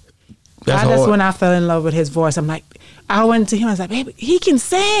 That's when I fell in love with his voice. I'm like, I went to him. I was like, baby, he can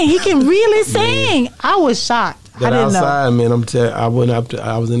sing. He can really sing. I was shocked. That outside, man, I'm telling. I went up to.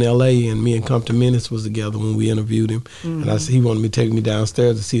 I was in L.A. and me and Compton Menace was together when we interviewed him, and he wanted me to take me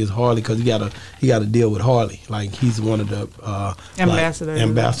downstairs to see his Harley because he got to deal with Harley. Like he's one of the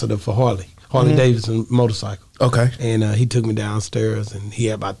ambassador for Harley Davidson motorcycle. Okay. And he took me downstairs and he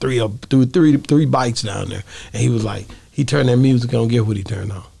had about three bikes down there, and he was like, he turned that music on. Guess what he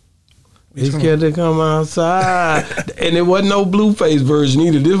turned on? It's scared to come outside. And it wasn't no Blueface version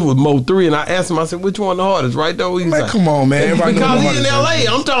either. This was Mo3. And I asked him, I said, which one the hardest? Right there. He's man, like, come on, man. Everybody because he's in L.A.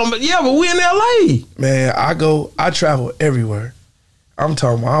 I'm talking about, yeah, but we in L.A. Man, I travel everywhere. I'm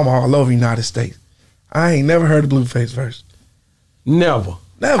talking about, I'm all over the United States. I ain't never heard a Blueface verse. Never.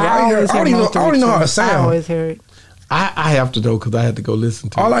 I don't even know how it sounds. I always hear it. I have to know because I had to go listen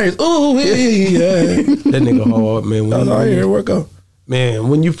to it. All I hear is, ooh, yeah. That nigga hard, man. That's all I hear. Where it go? Man,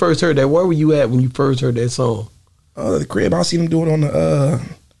 when you first heard that, where were you at when you first heard that song? The crib. I seen him do it on the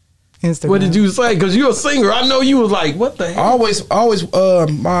Instagram. What did you say? Because you're a singer. I know you was like, what the hell? I always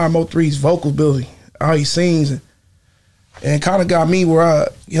admire Mo3's vocal ability, how he sings, and kind of got me where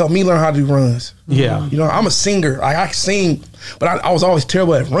he helped me learn how to do runs. Yeah. You know, I'm a singer. Like, I can sing, but I was always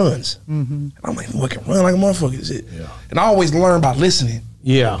terrible at runs. And I'm like, what can run like a motherfucker? Yeah. And I always learn by listening.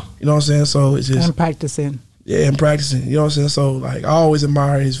 Yeah. You know what I'm saying? So it's just... And practicing. Yeah, and practicing. You know what I'm saying? So, like, I always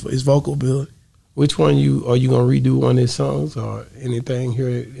admire his vocal ability. Which one are you going to redo one of his songs or anything here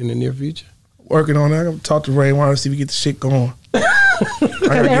in the near future? Working on that. I'm going to talk to Rainwater, see if we get the shit going.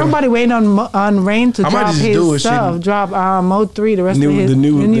 Because everybody waiting on Rain to drop his stuff. Drop Mo3, the rest of his... The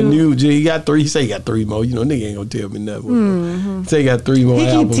new, he got 3. He say he got 3 more. You know, nigga ain't going to tell me nothing. Say he got 3 more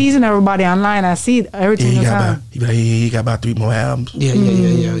albums. He keep teasing everybody online. I see it every time. He got about 3 more albums.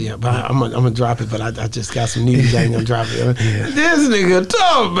 Yeah. But I'm going to drop it, but I just got some news. I ain't going to drop it. This nigga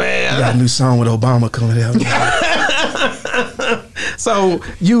tough, man. He got a new song with Obama coming out. So,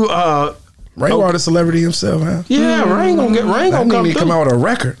 you... Rainwater celebrity himself, huh? Yeah, Rain gonna come out with a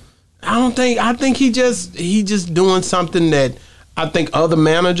record. I think he just doing something that I think other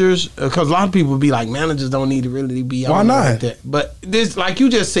managers, because a lot of people be like, managers don't need to really be why not like that. But this, like you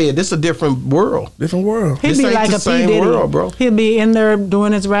just said, this is a different world. Different world. He'd be like a P. Diddy world, bro. He'll be in there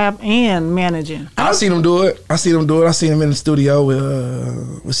doing his rap and managing. I seen him do it. I seen him in the studio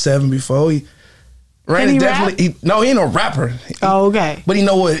with Seven before. Rain is definitely he ain't no rapper. Okay. But he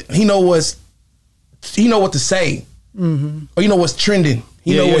know what to say. Or you know what's trending.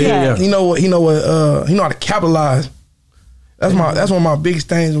 He know how to capitalize. That's one of my biggest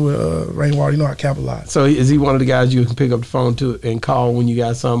things with Rainwater. You know how to capitalize. So is he one of the guys you can pick up the phone to and call when you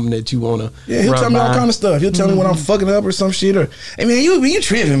got something that you want to? Yeah, he'll tell me all kind of stuff. He'll tell me when I'm fucking up or some shit. Or, hey man, you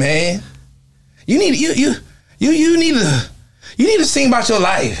tripping, man. You need to sing about your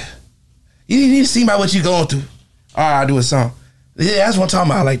life. You need to sing about what you going through. All right, I'll do a song. Yeah, that's what I'm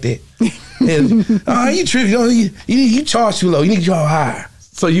talking about, like that. You tripping. You charge too low. You need to charge higher.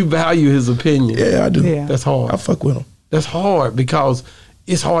 So you value his opinion. Yeah, I do. Yeah. That's hard. I fuck with him. That's hard because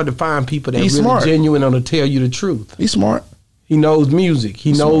it's hard to find people that He's really smart. genuine and to tell you the truth. He's smart. He knows music.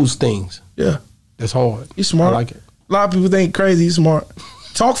 He knows things. Yeah. That's hard. He's smart. I like it. A lot of people think crazy. He's smart.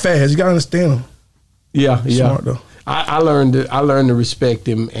 Talk fast. You gotta understand him. Yeah. Smart though. I learned to respect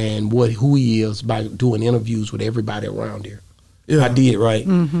him and who he is by doing interviews with everybody around here. Yeah. I did, right?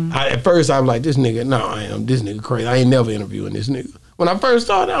 At first I was like, this nigga crazy. I ain't never interviewing this nigga. When I first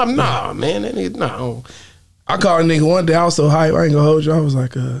started, I'm nah, man, that nigga, nah. I called a nigga one day. I was so hype. I ain't gonna hold you. I was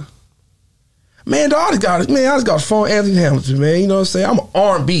like, man, dog, I just got a phone Anthony Hamilton, man. You know what I'm saying? I'm an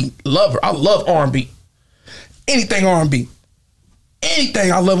R&B lover. I love R&B. Anything R&B.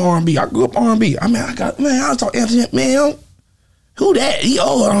 Anything. I love R&B. I grew up R&B. I was talking Anthony, man, who that? He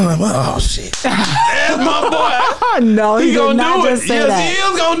old. I'm like, oh shit. That's my boy. No, he gonna do it. Yes, he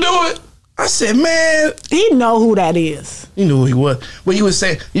is gonna do it. I said, man, he know who that is. He knew who he was. But he was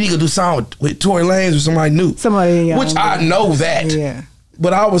saying, you need to do song with Tory Lanez or somebody new. Somebody young. Which I know that. Yeah.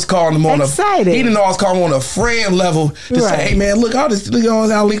 But I was calling him on excited. He didn't know I was calling him on a friend level to say, hey man, look, I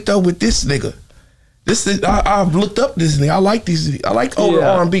linked up with this nigga. I've looked up this nigga. I like these. I like older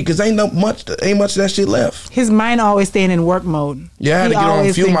R&B because ain't much of that shit left. His mind always staying in work mode. Yeah, I had to get on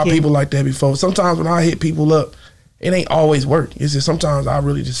a few of my people like that before. Sometimes when I hit people up, it ain't always work. It's just sometimes I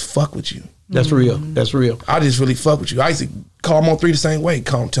really just fuck with you. That's real. That's real. I just really fuck with you. I used to call Mo3 the same way.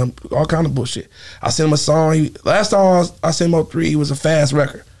 Call him, tell him all kind of bullshit. I sent him a song. Last time I sent Mo3, it was a fast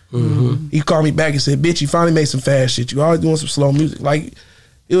record. He called me back and said, bitch, you finally made some fast shit. You always doing some slow music. Like,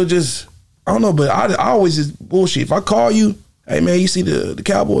 it was just, I don't know, but I always just bullshit. If I call you, hey man, you see the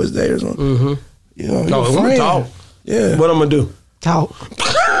Cowboys there or something. You know, no, I'm gonna talk. Yeah. What I'm gonna do? Talk.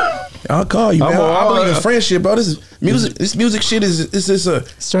 I'll call you, man. I believe in friendship, bro. This is music. This music shit is a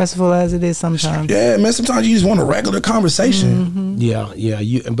stressful as it is sometimes. Yeah, man. Sometimes you just want a regular conversation. Yeah.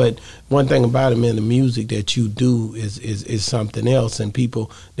 But one thing about it, man, the music that you do is something else, and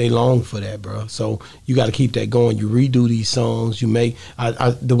people, they long for that, bro. So you got to keep that going. You redo these songs. You make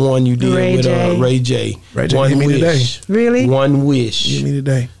the one you did with Ray J. One Wish. Really? One Wish. Hit me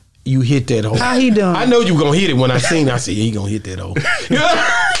today. You hit that hole. How he doing? I know you were gonna hit it when I seen. I said he gonna hit that hole.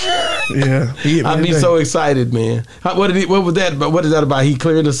 Yeah, I'd be so excited, man. What was that? But what is that about? He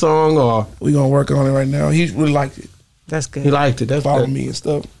cleared the song, or we gonna work on it right now? He really liked it. That's good. He liked it. That's follow me and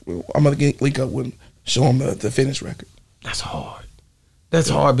stuff. I'm gonna link up with him, show him the finished record. That's hard. That's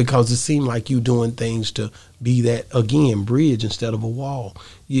hard because it seemed like you doing things to be that, again, bridge instead of a wall.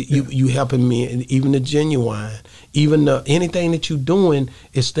 You helping me, and even the Genuine, even anything that you doing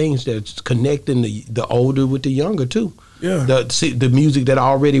is things that's connecting the older with the younger too. Yeah. The music that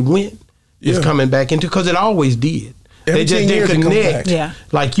already went is coming back into, because it always did. They just didn't connect. Yeah.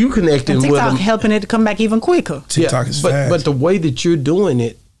 Like you connecting with them. TikTok helping it to come back even quicker. TikTok is fast. But the way that you're doing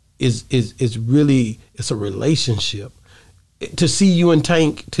it is really, it's a relationship. To see you and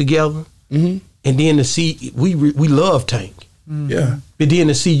Tank together, and then to see we love Tank, yeah. But then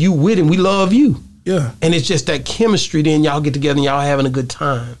to see you with him, we love you, yeah. And it's just that chemistry. Then y'all get together and y'all having a good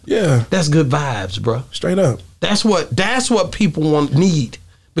time. Yeah, that's good vibes, bro. Straight up. That's what people need,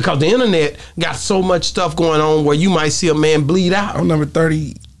 because the internet got so much stuff going on where you might see a man bleed out. I'm number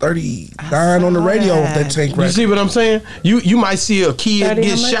 39 on the radio with that Tank record. You see what I'm saying? You might see a kid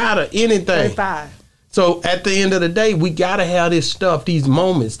get shot or anything. 35. So at the end of the day, we gotta have this stuff, these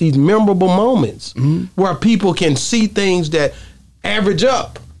moments, these memorable moments, where people can see things that average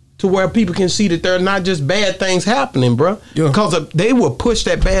up to where people can see that they're not just bad things happening, bro. Yeah. Because they will push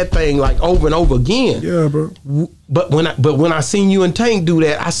that bad thing like over and over again. Yeah, bro. But when I seen you and Tank do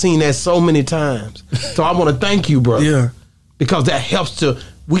that, I seen that so many times. So I want to thank you, bro. Yeah. Because that helps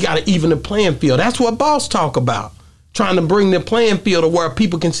we gotta even the playing field. That's what Boss talk about. Trying to bring the playing field to where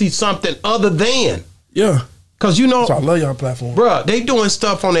people can see something other than. Yeah, cause you know, so I love y'all platform, bro. They doing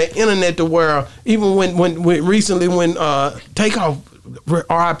stuff on that internet to where even when recently when Takeoff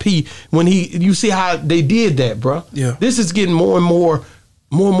RIP, when you see how they did that, bro. Yeah, this is getting more and more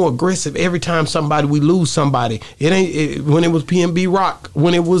aggressive every time we lose somebody. It ain't when it was PNB Rock,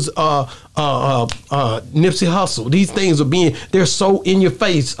 when it was Nipsey Hussle. These things they're so in your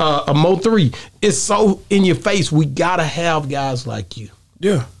face. Mo3, it's so in your face. We gotta have guys like you.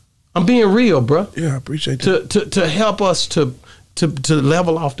 Yeah. I'm being real, bro. Yeah, I appreciate that. To help us to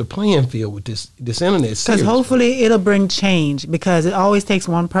level off the playing field with this internet. Because hopefully it'll bring change, because it always takes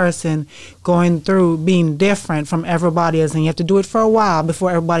one person going through being different from everybody else, and you have to do it for a while before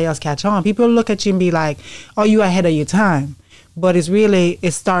everybody else catch on. People look at you and be like, "Oh, you ahead of your time," but it's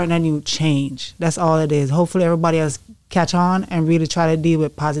starting a new change. That's all it is. Hopefully everybody else catch on and really try to deal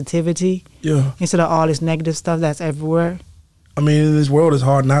with positivity. Yeah. Instead of all this negative stuff that's everywhere. I mean, in this world, it's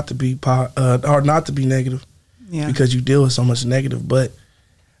hard not to be negative, because you deal with so much negative. But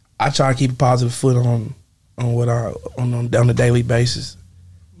I try to keep a positive foot on a daily basis.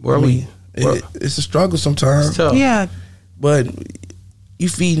 It's a struggle sometimes. It's tough. Yeah, but you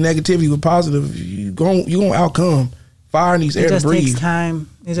feed negativity with positive, you gonna outcome. Fire needs air to breathe. It just takes time.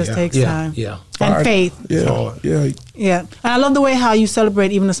 It just takes time. Yeah. And faith. Yeah. And I love the way how you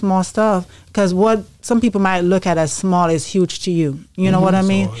celebrate even the small stuff, because what some people might look at as small is huge to you. You know what I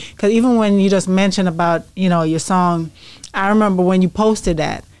mean? Because even when you just mentioned about, your song, I remember when you posted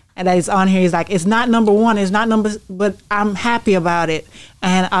that, and that is on here, he's like, it's not number one, it's not number, but I'm happy about it.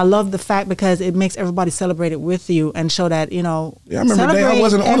 And I love the fact, because it makes everybody celebrate it with you and show that, Yeah, I remember the day I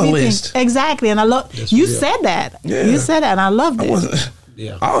wasn't on the list. Exactly. And I love, you said that. Yeah. You said that, and I loved it. I wasn't.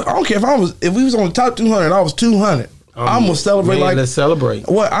 Yeah. I don't care if we was on the top 200, I was 200. I'm gonna celebrate. Let's celebrate.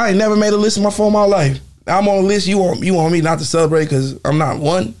 What? I ain't never made a list for my life. I'm on a list. You want me not to celebrate because I'm not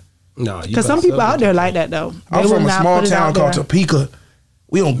one? No, because some people out there like that though. I'm from a small town called Topeka.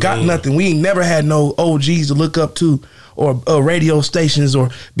 We don't got nothing. We ain't never had no OGs to look up to, or radio stations, or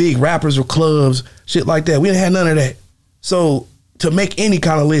big rappers or clubs, shit like that. We didn't have none of that. So to make any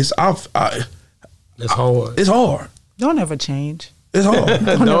kind of list, it's hard. It's hard. Don't ever change. It's hard.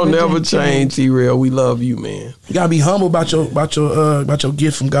 Don't never change, T-Rell. We love you, man. You gotta be humble about your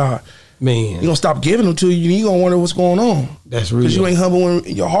gift from God. Man, you gonna stop giving them to you. You gonna wonder what's going on. That's real. Because you ain't humble when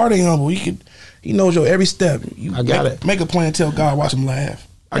your heart ain't humble. He knows your every step. I got it. Make a plan. Tell God. Watch him laugh.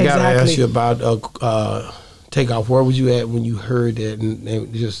 I gotta ask you about Takeoff. Where was you at when you heard that?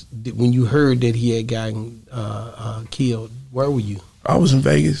 And just when you heard that he had gotten killed, where were you? I was in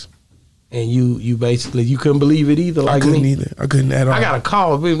Vegas. And you basically you couldn't believe it either. Like I couldn't me. either. I couldn't at all. I got a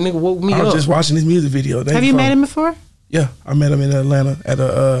call. Nigga woke me up. I was just watching this music video. Have you met him before? Yeah, I met him in Atlanta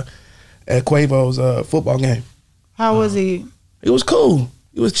at Quavo's football game. How was he? It was cool.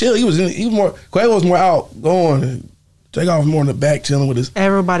 He was chill. He was more. Quavo was more outgoing. And Takeoff was more in the back chilling with his.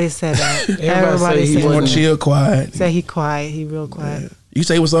 Everybody said that. Everybody said he more chill, quiet. Say he quiet. He real quiet. Yeah. You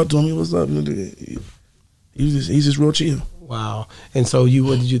say what's up to him. He what's up. He's just real chill. Wow. And so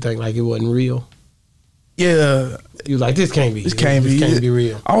what did you think? Like it wasn't real? Yeah. You was like, this can't be. This can't be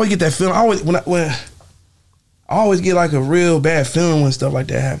real. I always get that feeling. I always get like a real bad feeling when stuff like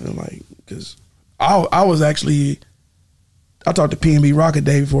that happens. Like, cause I was actually, I talked to P&B Rock a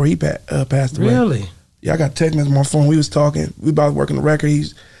day before he passed away. Really? Yeah, I got text message on my phone. We was talking. We about working the record.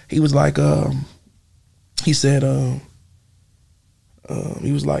 He was like, he said,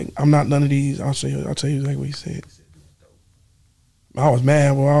 he was like, I'm not none of these. I'll tell you exactly what he said. I was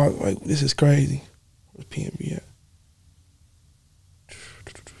mad. Well, I was like, this is crazy. Where's P&B at?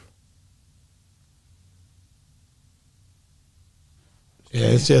 Yeah,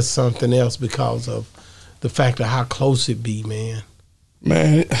 it's just something else because of the fact of how close it be, man.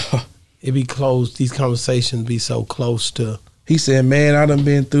 Man. It be close. These conversations be so close to. He said, man, I done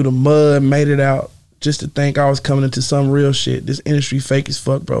been through the mud, made it out just to think I was coming into some real shit. This industry fake as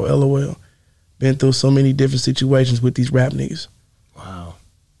fuck, bro. LOL. Been through so many different situations with these rap niggas. Wow.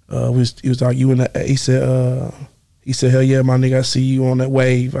 He was like, you in the, he said, hell yeah, my nigga, I see you on that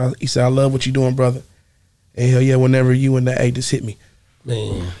wave. He said, I love what you doing, brother. And hell yeah, whenever you in the A, just hit me.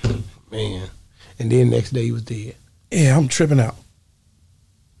 Man. And then next day he was dead. Yeah, I'm tripping out.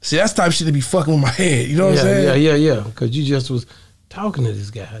 See, that's the type of shit that be fucking with my head. You know what I'm saying? Yeah. Because you just was talking to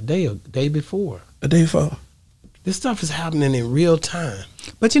this guy a day before. A day before. This stuff is happening in real time.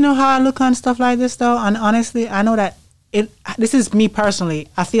 But you know how I look on stuff like this, though? And honestly, I know that this is me personally.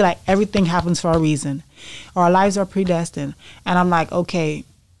 I feel like everything happens for a reason. Our lives are predestined. And I'm like, okay,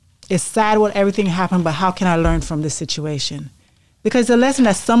 it's sad what everything happened, but how can I learn from this situation? Because it's a lesson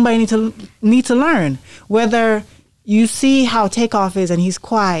that somebody need to learn. Whether you see how Takeoff is and he's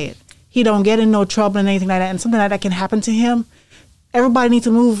quiet, he don't get in no trouble and anything like that, and something like that can happen to him, everybody needs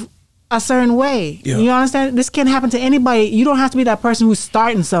to move a certain way. Yeah. You understand? This can happen to anybody. You don't have to be that person who's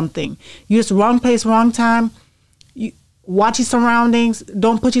starting something. You're just wrong place, wrong time. You watch your surroundings.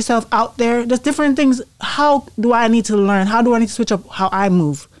 Don't put yourself out there. There's different things. How do I need to learn? How do I need to switch up how I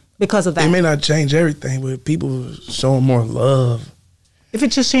move because of that? It may not change everything, but people showing more love. If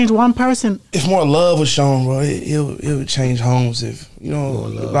it just changed one person, if more love was shown, bro, it would change homes. If a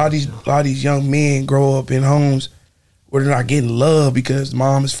lot of these young men grow up in homes where they're not getting love because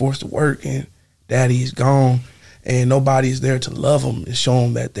mom is forced to work and daddy is gone, and nobody is there to love them and show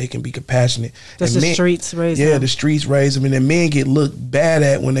them that they can be compassionate. That's the streets raise them. Yeah, the streets raise them, and then men get looked bad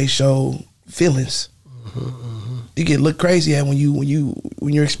at when they show feelings. Mm-hmm. You get looked crazy at when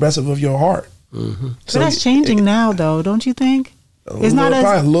you're expressive of your heart. Mm-hmm. So that's changing now, though, don't you think? It's not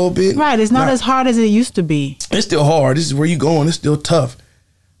a little bit. Right, it's not as hard as it used to be. It's still hard. This is where you going. It's still tough.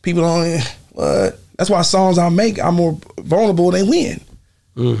 People don't, what? That's why songs I make, I'm more vulnerable, they win.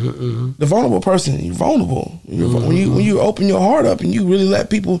 Mm-hmm, mm-hmm. The vulnerable person, you're vulnerable. When you open your heart up and you really let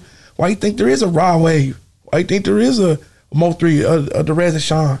people, why you think there is a Raw Wave? Why you think there is a Mo3, a Derez and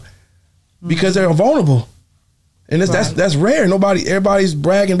Sean? Because they're vulnerable. And that's rare. Everybody's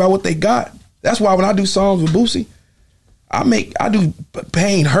bragging about what they got. That's why when I do songs with Boosie, I do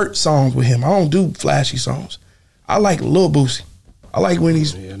pain hurt songs with him. I don't do flashy songs. I like Lil Boosie. I like when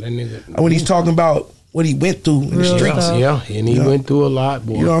he's talking about what he went through in the streets. Yeah, and he went through a lot,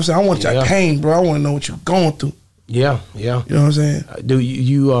 boy. You know what I'm saying? I want your pain, bro. I want to know what you're going through. Yeah. You know what I'm saying? Do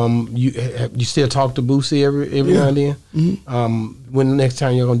you still talk to Boosie every now and then? Mm-hmm. When the next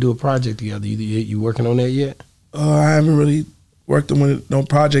time you're gonna do a project together? You working on that yet? I haven't really worked on no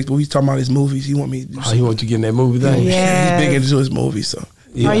project. He's talking about his movies. He want me to do he want you to get in that movie thing? Yeah. He's big into his movies. So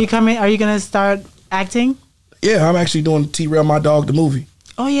Are you going to start acting? Yeah, I'm actually doing Rell, My Dog, the movie.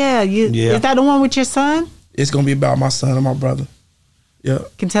 Oh yeah. Is that the one with your son? It's gonna be about my son and my brother. Yeah.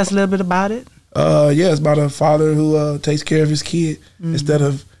 Can you tell us a little bit about it? Yeah, it's about a father who takes care of his kid instead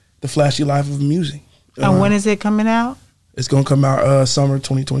of the flashy life of music. And when is it coming out? It's gonna come out summer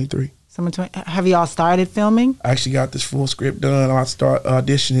 2023. Have you all started filming? I actually got this full script done. I start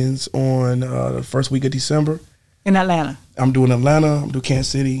auditions on the first week of December. In Atlanta? I'm doing Atlanta. I'm doing Kansas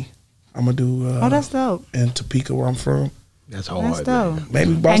City. I'm going to do... that's dope. And Topeka, where I'm from. That's hard. That's dope.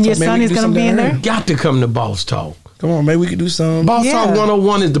 Maybe Boss and Talk, your son is going to be in there? Got to come to Boss Talk. Come on, maybe we could do some. Boss Talk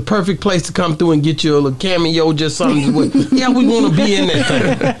 101 is the perfect place to come through and get you a little cameo, just something. Yeah, we want to be in that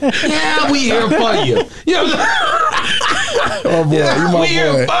thing. Yeah, we here for you. You know what I'm saying? Oh boy, you my we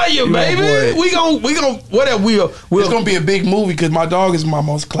here for you, baby. We gon' whatever It's gonna be a big movie because my dog is my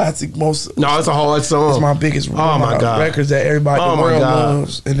most classic, most. No, it's a hard song. It's my biggest. Oh my God. Records that everybody in the world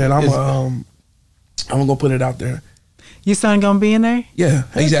loves, and then I'm gonna put it out there. Your son gonna be in there? Yeah,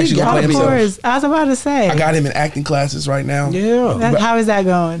 he's actually gonna play himself. I was about to say. I got him in acting classes right now. Yeah. How is that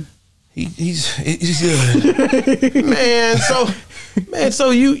going? He's good. Man,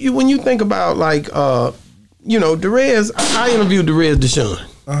 so you when you think about like Derez, I interviewed Derez Deshawn.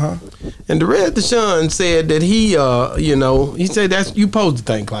 And Derez Deshawn said that he said that's you supposed to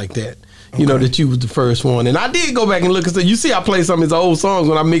think like that. You know, that you was the first one. And I did go back and look and say, you see I played some of his old songs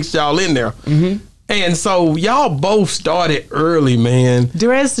when I mixed y'all in there. And so y'all both started early, man.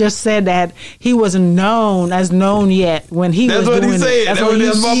 Derez just said that he wasn't known yet when he was doing it. That's what he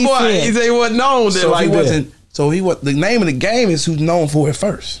said. That's my boy. Said. He said he wasn't known that like that. So the name of the game is who's known for it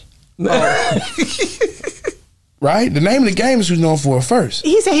first. Right? The name of the game is who's known for it first.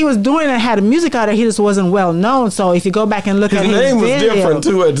 He said he was doing it, had a music out there, he just wasn't well known. So if you go back and look at his name was video, different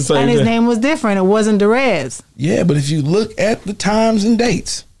too at the same time. And his name was different. It wasn't Derez. Yeah, but if you look at the times and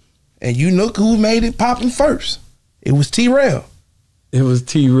dates, and you look who made it popping first, it was Rell. It was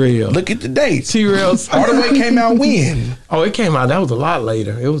Rell. Look at the dates. Rell. Hardaway came out when? Oh, it came out. That was a lot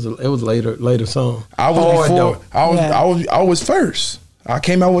later. It was later song. I was first. I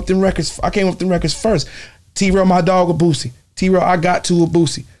came out with them records. I came with them records first. Rell, my dog with Boosie. Rell, I got to with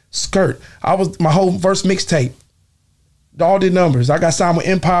Boosie. Skirt. I was my whole first mixtape. All did numbers. I got signed with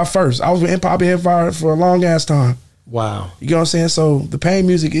Empire first. I was with Empire for a long ass time. Wow. You know what I'm saying? So the pain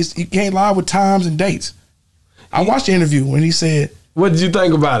music is you can't lie with times and dates. I watched the interview when he said, what did you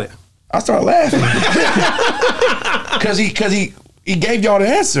think about it? I started laughing. Cause he gave y'all the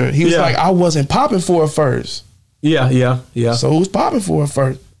answer. He was like, I wasn't popping for it first. Yeah. So who's popping for it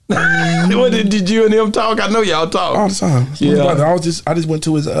first? What did you and him talk? I know y'all talk all the time. I just went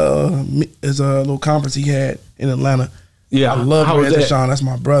to his little conference he had in Atlanta. Yeah, I love Derez Deshawn. That's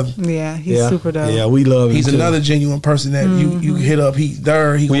my brother. Yeah, he's super dope. Yeah, we love him. He's another genuine person that you hit up.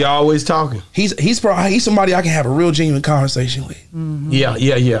 We always talking. He's somebody I can have a real genuine conversation with. Yeah.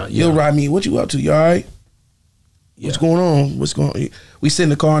 He'll write me, what you up to? You all right? Yeah. What's going on? We sit in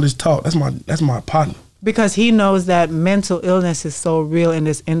the car and just talk. That's my partner. Because he knows that mental illness is so real in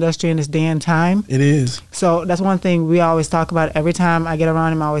this industry in this day and time. It is. So that's one thing we always talk about. Every time I get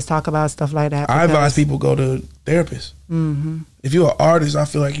around him, I always talk about stuff like that. I advise people go to therapists. If you're an artist, I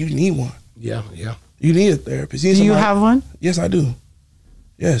feel like you need one. Yeah. You need a therapist. Do you have one? Yes, I do.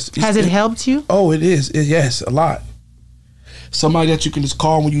 Yes. Has it helped you? Oh, it is. Yes, a lot. Somebody that you can just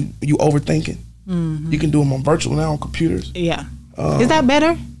call when you overthinking. You can do them on virtual now on computers. Yeah. Is that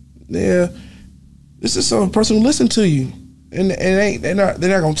better? Yeah. This is some person who listen to you, and they're not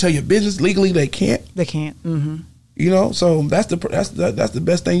gonna tell your business legally. They can't. They can't. You know, so that's the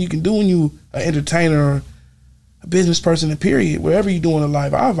best thing you can do when you an entertainer, or a business person. Period. Wherever you're doing in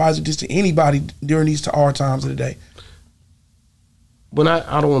life, I advise it just to anybody during these hard times of the day. When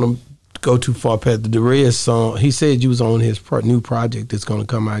I don't want to go too far past the Derez song, he said you was on his new project that's going to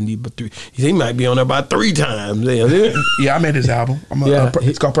come out. He might be on there about 3 times. Yeah, I made his album.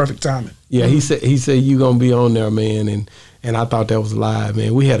 It's called Perfect Timing. Yeah, he said you gonna be on there, man, and I thought that was live,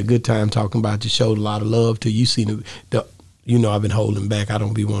 man. We had a good time talking about you. Showed a lot of love to you. Seen I've been holding back. I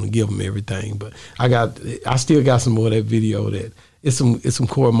don't be want to give him everything, but I still got some more of that video that. It's some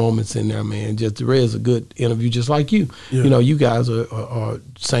core moments in there, man. Just Derez a good interview, just like you. Yeah. You know, you guys are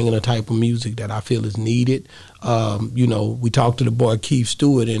singing a type of music that I feel is needed. We talked to the boy Keith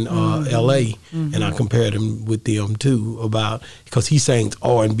Stewart in L.A. And I compared him with them too because he sings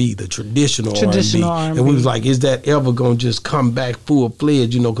R&B, the traditional R&B. And we was like, is that ever gonna just come back full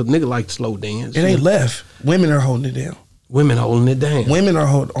fledged? Because nigga like to slow dance. It ain't left. Women are holding it down. Women holding it down. Women are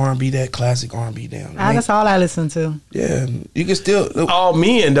holding R&B, that classic R&B down. That's all I listen to. Yeah, you can still. All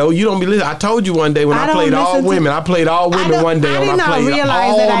men though, you don't be listening. I told you one day when I played all women. I played all women one day. I played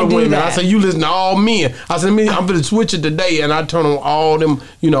all the women. I said you listen to all men. I said I'm gonna switch it today, and I turn on all them.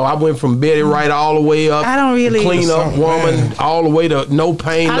 I went from Betty Wright all the way up. I don't really Clean Up Woman, all the way to No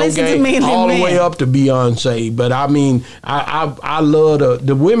Pain, No Gain, all the way up to Beyonce. But I mean, I love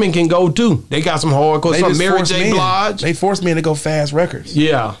the women can go too. They got some hardcore. Some Mary J. Blige. They forced men to go fast records.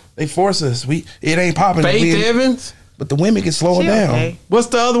 Yeah. They force us. It ain't popping. Faith Evans. But the women can slow it down. Okay. What's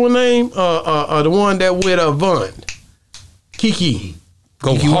the other one name? The one that with Vaughn. Kiki.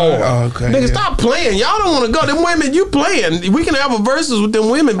 Go hard. Oh, okay. Nigga, stop playing. Y'all don't want to go. Them women, you playing. We can have a versus with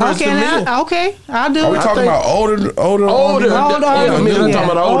them women versus them men. Okay, I'll do it. Are we talking about older? Yeah, I'm talking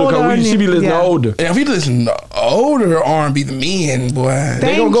about older because she be listening to older. And if we listen to older R&B, the men, boy,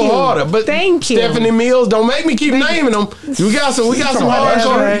 they gonna go harder. But Stephanie Mills, don't make me keep naming them. We got some hardcore. You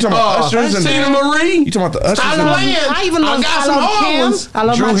talking about Ushers and Tina Marie. You talking about the Ushers? I even love some hard ones. I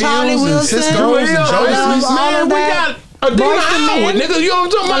love my Charlie Wilson. Drew Hill. Man, we got Adina Howard, nigga. You know what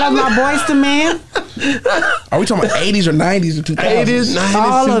I'm talking about? I love my Boys to Men. Are we talking about 80s or 90s or 2000s? 80s,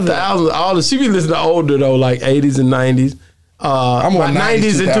 90s, 2000s. All of she be listening to older though, like 80s and 90s. I'm on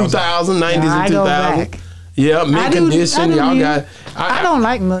 90s and 2000, 90s and 2000. Yeah, Mint Condition. Y'all got. I don't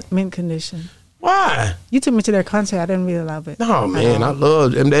like Mint Condition. Why? You took me to their concert. I didn't really love it. No, man, I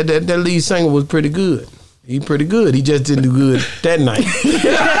loved him. That lead singer was pretty good. He pretty good. He just didn't do good that night. He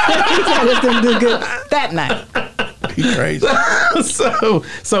just didn't do good that night. He crazy. What's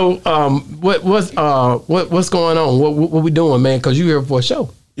going on? What we doing, man? Because you here for a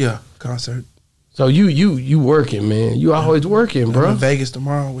show. Yeah, concert. So you working, man. You always working, bro. I'm in Vegas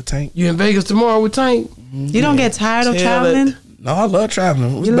tomorrow with Tank. You in Vegas tomorrow with Tank? Mm-hmm. You don't get tired of traveling? No, I love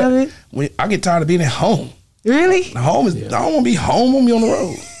traveling. You love it? I get tired of being at home. Really? Home is. I don't want to be home. I want to be on the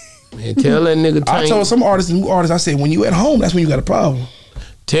road. Man, tell that nigga Tank. I told some artists and new artists, I said, when you at home, that's when you got a problem.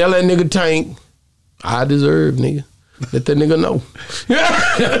 Tell that nigga Tank, I deserve, nigga. Let that nigga know.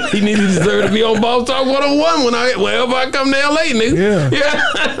 He need to deserve to be on Boss Talk 101 whenever I come to LA, nigga.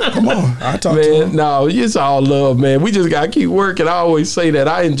 Yeah. Come on. I talk man, to him. No, it's all love, man. We just gotta keep working. I always say that.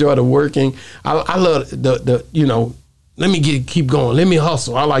 I enjoy the working. I love the you know, let me keep going. Let me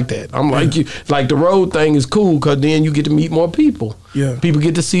hustle. I like that. I'm like you. Like the road thing is cool because then you get to meet more people. Yeah. People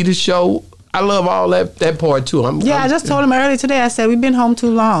get to see the show. I love all that part too. I just told him earlier today. I said we've been home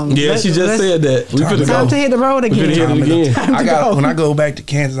too long. Yeah, she just said that. We time to hit the road again. We hit it again. When I go back to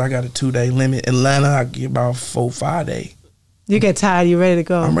Kansas, I got a 2-day limit. Atlanta, I get about 4-5 days. You get tired. You ready to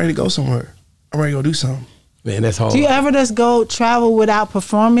go? I'm ready to go somewhere. I'm ready to go do something. Man, that's hard. Do you ever just go travel without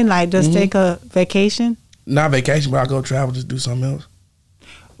performing? Like just take a vacation? Not vacation, but I go travel just do something else.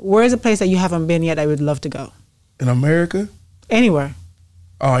 Where's a place that you haven't been yet that you would love to go? In America? Anywhere.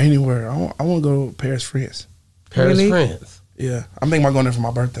 Oh, anywhere. I want to go to Paris, France. Paris, really? France. Yeah, I'm thinking about going there for my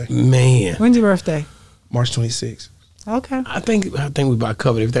birthday. Man, when's your birthday? March 26th. Okay. I think we about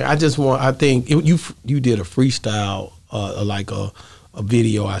covered everything. I think you did a freestyle, like a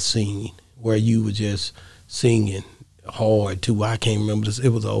video I seen where you were just singing hard too. I can't remember this. It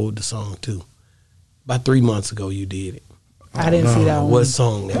was an older song too. About 3 months ago, you did it. I didn't see that one. What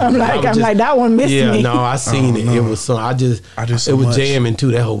song? That I'm like that one missed me. Yeah, no, I seen it. It was some. It was jamming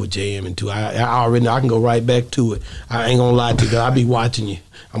too. That whole was jamming too. I already know. I can go right back to it. I ain't gonna lie to you. I be watching you.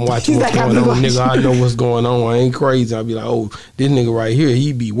 I'm watching what's going on, nigga. I know what's going on. I ain't crazy. I be like, oh, this nigga right here,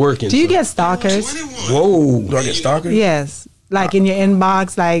 he be working. Do you get stalkers? Whoa, do I get stalkers? Yes. Like in your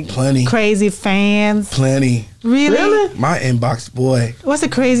inbox, like plenty crazy fans. Plenty. Really? My inbox, boy. What's the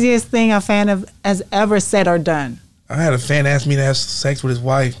craziest thing a fan has ever said or done? I had a fan ask me to have sex with his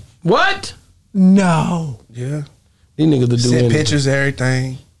wife. What? No. Yeah. These niggas are doing sent pictures,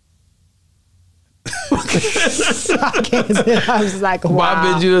 everything. I was like,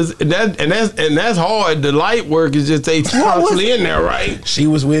 wow. And that's hard. The light work is just constantly in there, right? She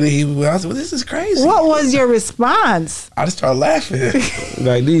was with it. I was like, well, this is crazy. What was your response? I just started laughing.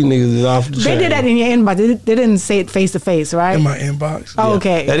 Like, these niggas is off the chain. They did that in your inbox. They didn't say it face to face, right? In my inbox. Oh,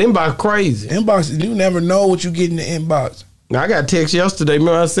 okay. That inbox crazy. Inbox, you never know what you get in the inbox. Now, I got a text yesterday.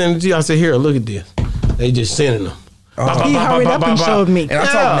 Remember I sent it to you? I said, here, look at this. They just sending them. He hurried up and showed me. And I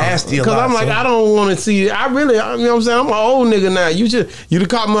talk nasty a lot. Because I'm like, I don't want to see it. You know what I'm saying? I'm an old nigga now. You'd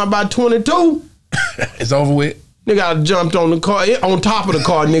caught me about 22. It's over with. Nigga, I jumped on the car, on top of the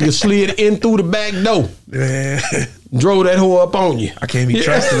car, nigga, slid in through the back door. Yeah. Drove that hoe up on you. I can't be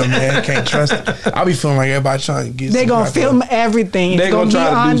trusting them, man. I can't trust them. I be feeling like everybody trying to get. They're gonna film everything. It's gonna be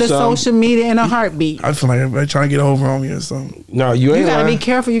on the social media in a heartbeat. I feel like everybody trying to get over on me or something. No, you ain't. You gotta be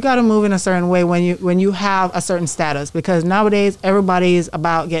careful. You gotta move in a certain way when you have a certain status, because nowadays everybody is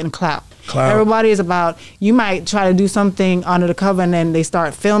about getting clout. Everybody is about, you might try to do something under the cover and then they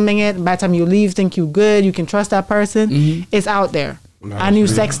start filming it. By the time you leave, think you good, you can trust that person. It's out there. No, I knew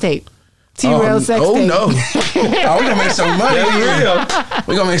sex tape. T-Rell sex tape. Oh, no. Oh, we gonna make some money.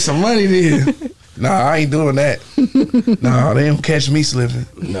 We gonna make some money then. Nah, I ain't doing that. Nah, they don't catch me slipping.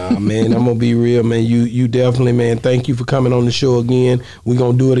 Nah, man, I'm gonna be real, man. You definitely, man, thank you for coming on the show again. We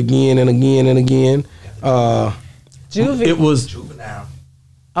gonna do it again and again and again. It was Juvenile.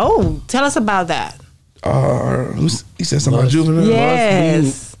 Oh, tell us about that. He said something about Juvenile?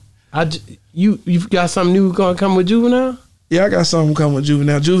 Yes. You got something new gonna come with Juvenile? Yeah, I got something coming with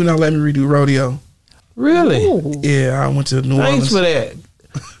Juvenile. Juvenile let me redo Rodeo. Really? Ooh. Yeah, I went to New Orleans. Thanks for that.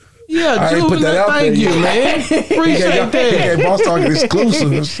 Yeah, I ain't put that out thank there. you, man. Appreciate that. Boss Talk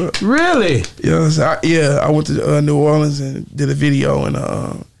exclusive. Really? Yeah, I went to New Orleans and did a video and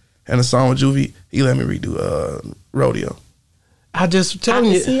a song with Juvie. He let me redo Rodeo. I just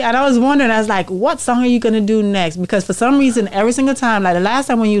telling you. See, and I was wondering, I was like, what song are you going to do next? Because for some reason, every single time, like the last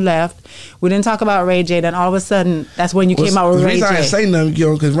time when you left, we didn't talk about Ray J, then all of a sudden, that's when you came out with Ray J. The reason I didn't say nothing,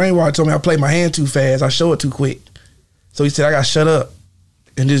 because Rainwater told me I played my hand too fast. I show it too quick. So he said, I got to shut up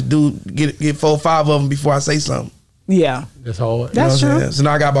and just get 4 or 5 of them before I say something. Yeah. That's hard. That's true. So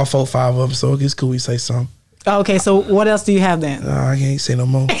now I got about 4 or 5 of them, so it's cool we say something. Okay, so what else do you have then? I can't say no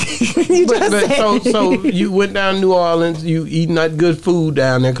more. So you went down to New Orleans, you eating that good food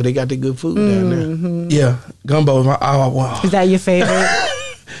down there because they got the good food down there. Yeah, gumbo. Wow. Is that your favorite?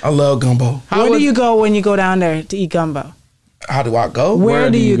 I love gumbo. Where do you go when you go down there to eat gumbo? How do I go?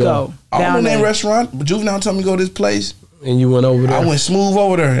 Where do you go? I don't know that restaurant, but Juvenile told me to go to this place. And you went over there? I went smooth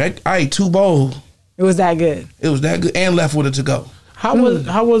over there. I ate 2 bowls. It was that good? It was that good and left with it to go. How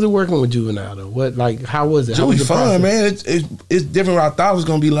was it working with Juvenile though? How was it? It was fun, man. It's different what I thought it was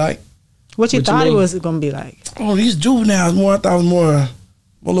gonna be like. What you thought it was gonna be like? Oh, these Juveniles more. I thought it was more a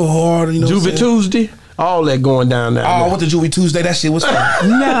little harder. You know, Juvie Tuesday, all that going down there. Oh, I went to Juvie Tuesday. That shit was fun.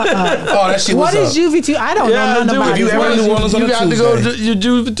 No. Oh, that shit was What is Juvie Tuesday? I don't know nothing about it. If you ever in New Orleans on a Tuesday, you got to go to your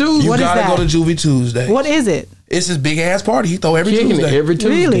Juvie Tuesday. You gotta go to Juvie Tuesday. What is it? It's this big ass party. He throw every Kicking Tuesday. It every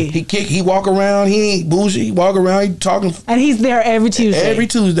Tuesday. Really? He walk around. He ain't bougie. He walk around. He talking. And he's there every Tuesday. Every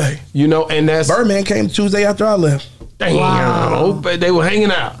Tuesday. You know, and that's Birdman came Tuesday after I left. Damn, Wow. They were hanging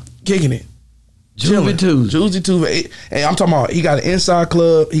out. Kicking it. Juvie Tuesday. Juvie Tuesday. Hey, I'm talking about. He got an inside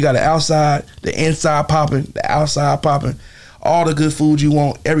club. He got an outside. The inside popping. The outside popping. All the good food you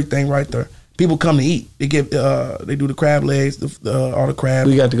want. Everything right there. People come to eat. They get. They do the crab legs. All the crab.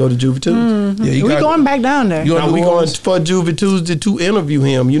 We got to go to Juvie Tuesday. Mm-hmm. Yeah, we going back down there. Now we going for Juvie Tuesday to interview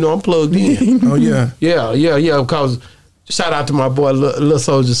him. You know, I'm plugged in. Oh yeah. Yeah. Because shout out to my boy Little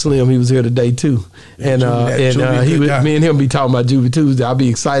Soldier Slim. He was here today too, and me and him be talking about Juvie Tuesday. I'll be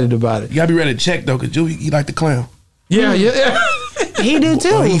excited about it. You gotta be ready to check though, cause Juvie he like the clown. Yeah. He do too.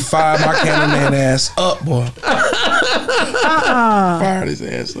 Oh, he fired my cameraman ass up, boy. Fired his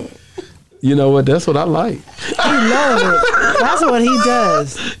ass up. You know what? That's what I like. He love it. That's what he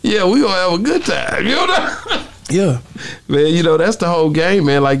does. Yeah, we gonna have a good time. You know? Yeah. Man, you know, that's the whole game,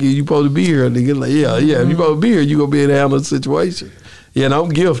 man. Like, you supposed to be here. Nigga. Like, yeah. If you supposed to be here, you gonna be able to handle the situation. Yeah, and I'm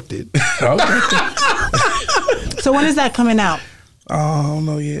gifted. Okay. So when is that coming out? I don't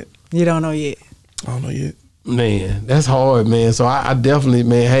know yet. You don't know yet? I don't know yet. Man, that's hard, man. So I definitely,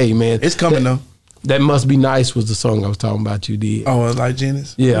 man, hey, man. It's coming though. That Must Be Nice was the song I was talking about you did. Oh, like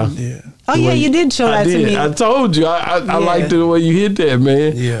Janice? Yeah. Oh, yeah, you did show that to me. I told you. I liked the way you hit that,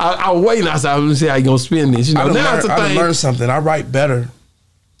 man. Yeah. I was waiting. I said, I'm going to see how you going to spin this. You know, now it's a I thing. learned something. I write better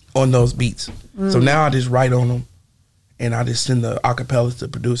on those beats. So now I just write on them and I just send the acapellas to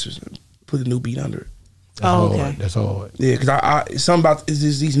producers and put a new beat under it. That's hard. Yeah, because something about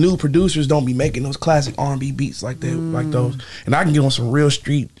these new producers don't be making those classic R&B beats like that, like those. And I can get on some real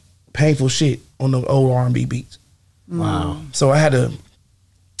street painful shit on the old R&B beats. Wow. So I had to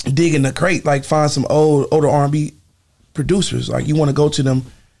dig in the crate, like find some older R&B producers. Like you want to go to them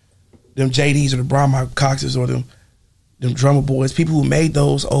JDs or the Brahma Coxes or them drummer boys, people who made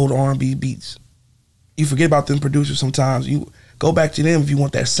those old R&B beats. You forget about them producers sometimes. You go back to them if you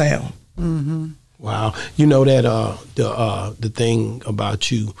want that sound. Mm-hmm. Wow. You know that the thing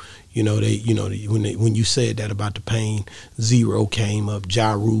about you, when you said that about the pain, Zero came up,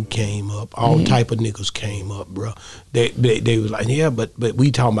 Ja Rule came up, all type of niggas came up, bro. They was like, yeah, but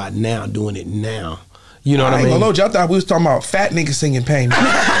we talking about now, doing it now. You know what I mean? I thought we was talking about fat niggas singing pain.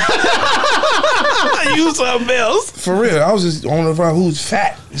 You something else. For real, I was just on the front who's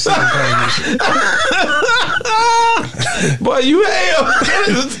fat singing pain. Boy, you have.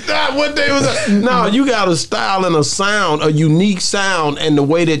 It's not what they was. No, you got a style and a sound, a unique sound, and the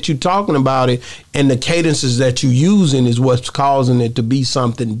way that you're talking about it and the cadences that you're using is what's causing it to be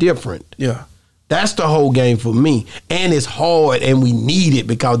something different. Yeah. That's the whole game for me. And it's hard and we need it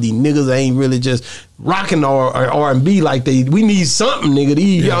because these niggas ain't really just rocking R&B like we need something, nigga.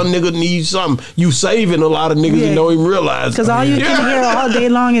 These young niggas need something. You saving a lot of niggas and don't even realize. Because all you can hear all day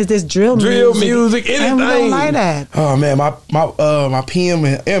long is this drill music, anything. And we don't like that. Oh man, my PM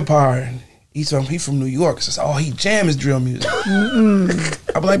in Empire, he's from New York. So he jam his drill music. I'm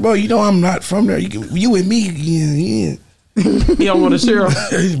like, bro, you know I'm not from there. You with me? Yeah. He don't want to share them.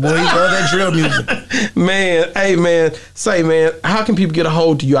 Boy, he love that drill music. Man, hey man, say man, how can people get a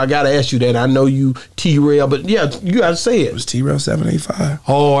hold of you? I gotta ask you that. I know you T-Rell, but yeah, you gotta say it. It was T-Rell 785.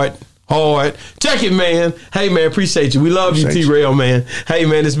 Hard. Check it, man. Hey, man, appreciate you. We love you, T-Rell, man. Hey,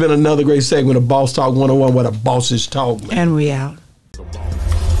 man, it's been another great segment of Boss Talk 101 where the bosses talk, man. And we out.